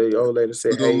 Tell your old lady,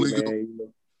 say, hey, man. You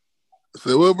know.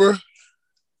 Say what, bro?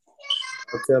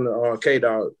 I'm telling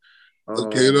K-Dog.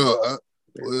 K-Dog.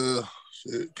 Well,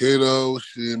 shit, K-Dog,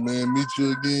 shit, man. Meet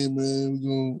you again,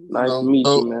 man. Nice to meet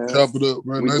you, man. Chop it up,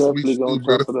 bro. We definitely gonna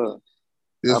chop it up.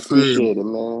 Yes, I appreciate it,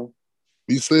 man.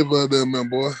 Be safe out there, man,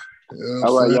 boy.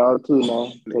 All right, y'all too, man.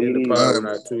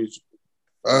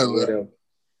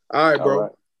 All right,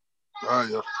 bro. All right,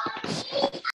 y'all.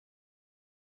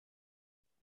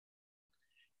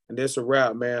 And that's a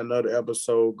wrap, man. Another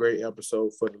episode, great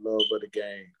episode for the love of the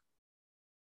game.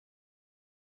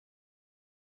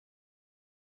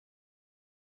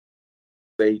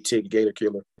 Tick Gator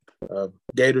Killer.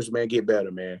 Gators, man, get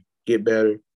better, man. Get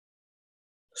better.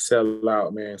 Sell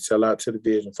out, man. Sell out to the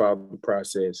vision. Follow the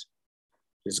process.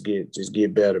 Just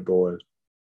get better, boys.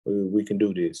 We can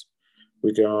do this.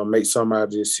 We can make something out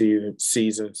of this season.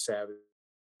 Savage.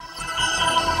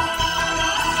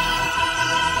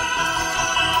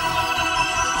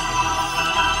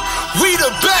 We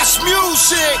the best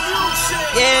music.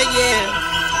 Yeah.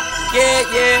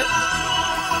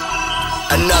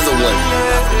 Another one.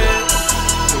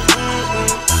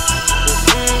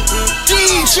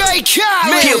 DJ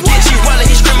Khaled. Man, bitch, he wildin',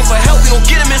 he screamin' for help, we gon'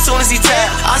 get him as soon as he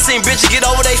tap. I seen bitches get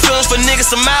over they feelings for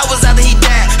niggas some hours after he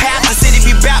died. Half the city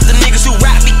be bap, the niggas who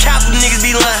rap be cap, the niggas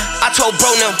be lying. I told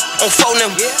bro them, on phone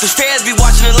them, the fans be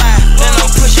watching it live. Then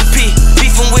I'm pushing P,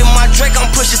 beefing with my Drake,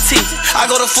 I'm pushing T. I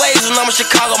go to Flaves when I'm in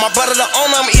Chicago, my brother the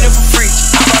owner, I'm eating for free.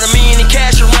 I brought $1 million in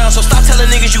cash around, so stop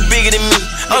telling niggas you bigger than me.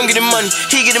 I'm getting money,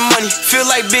 he getting money, feel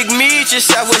like Big Me,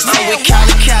 just Southwest. I'm with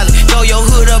Cali, throw your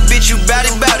hood up, bitch, you bout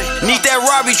it. Need that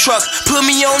Robbie truck, put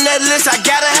me on that list, I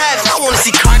gotta have it. I wanna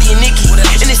see Cardi and Nicki,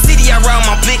 in the city I round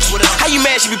my blicky. How you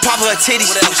mad she be popping her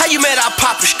titties? How you mad I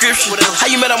pop prescription? How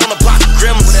you mad I'm on the block of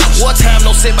Gremlins? One time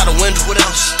no sit by the window.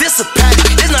 This a pack,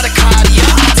 this not a cardio,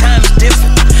 time is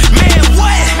different. Man,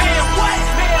 what?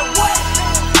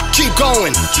 Keep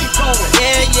going.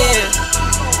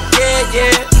 Yeah.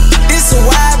 This a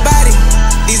wide body,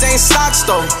 these ain't socks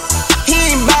though. He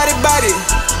ain't body,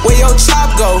 where your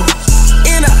chop go?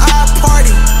 In an odd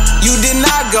party, you did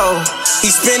not go. He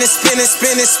spinning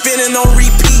on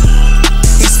repeat.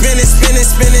 He spinning,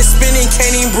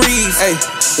 can't even breathe. Ay,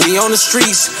 we on the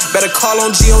streets, better call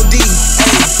on G.O.D.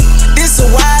 Ay, this a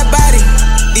wide body,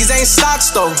 these ain't socks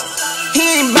though.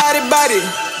 He ain't body,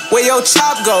 where your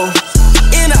chop go?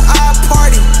 In an odd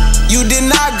party, you did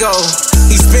not go.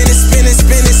 He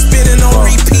spinning on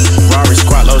repeat. Rari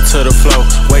squat low to the flow.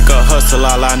 Wake up, hustle,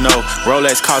 all I know.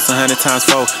 Rolex cost 100 times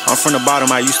 4. I'm from the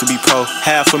bottom, I used to be pro.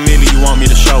 $500,000 you want me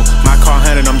to show. My car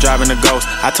 100, I'm driving the Ghost.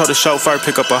 I told the chauffeur,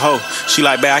 pick up a hoe. She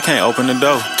like, babe, I can't open the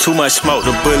door. Too much smoke,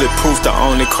 the bulletproof, the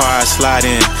only car I slide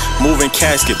in. Moving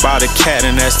casket, bought a cat,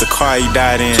 and that's the car he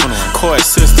died in. Court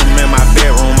system in my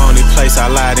bedroom, only place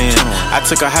I lied in. I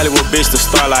took a Hollywood bitch to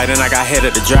Starlight, and I got head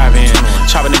at the drive-in.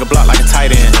 Chop a nigga block like a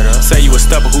tight end. Say you a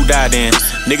stepper, who died in?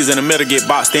 Niggas in the middle get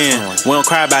boxed in. We don't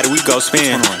cry about it, we go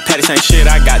spin. Patty ain't shit,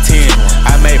 I got 10.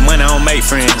 I make money, I don't make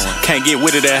friends. Can't get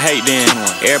with it, they'll hate then.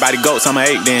 Everybody goats, I'm a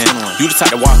 8 then. You the type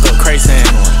to walk up crazy.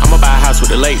 I'ma buy a house with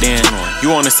the lake then. You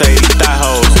wanna say these thigh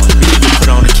hoes, you need to put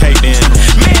on the cake then.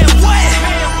 Man, what?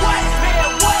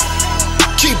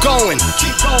 Keep going.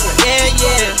 Yeah.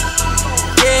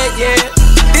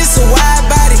 This a wide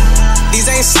body, these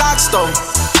ain't socks though.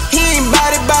 He ain't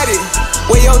body,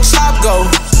 where your chop go?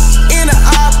 In an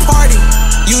odd party,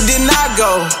 you did not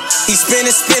go. He spinning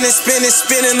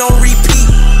on repeat.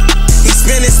 He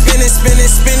spinning,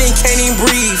 can't even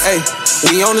breathe. Ay,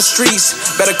 we on the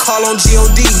streets, better call on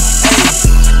G.O.D. Ay,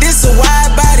 this a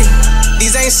wide body,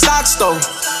 these ain't socks though.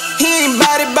 He ain't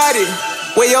body,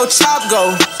 where your chop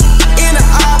go? In an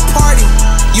odd party,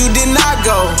 you did not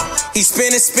go. He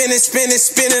spinning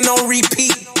on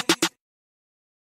repeat.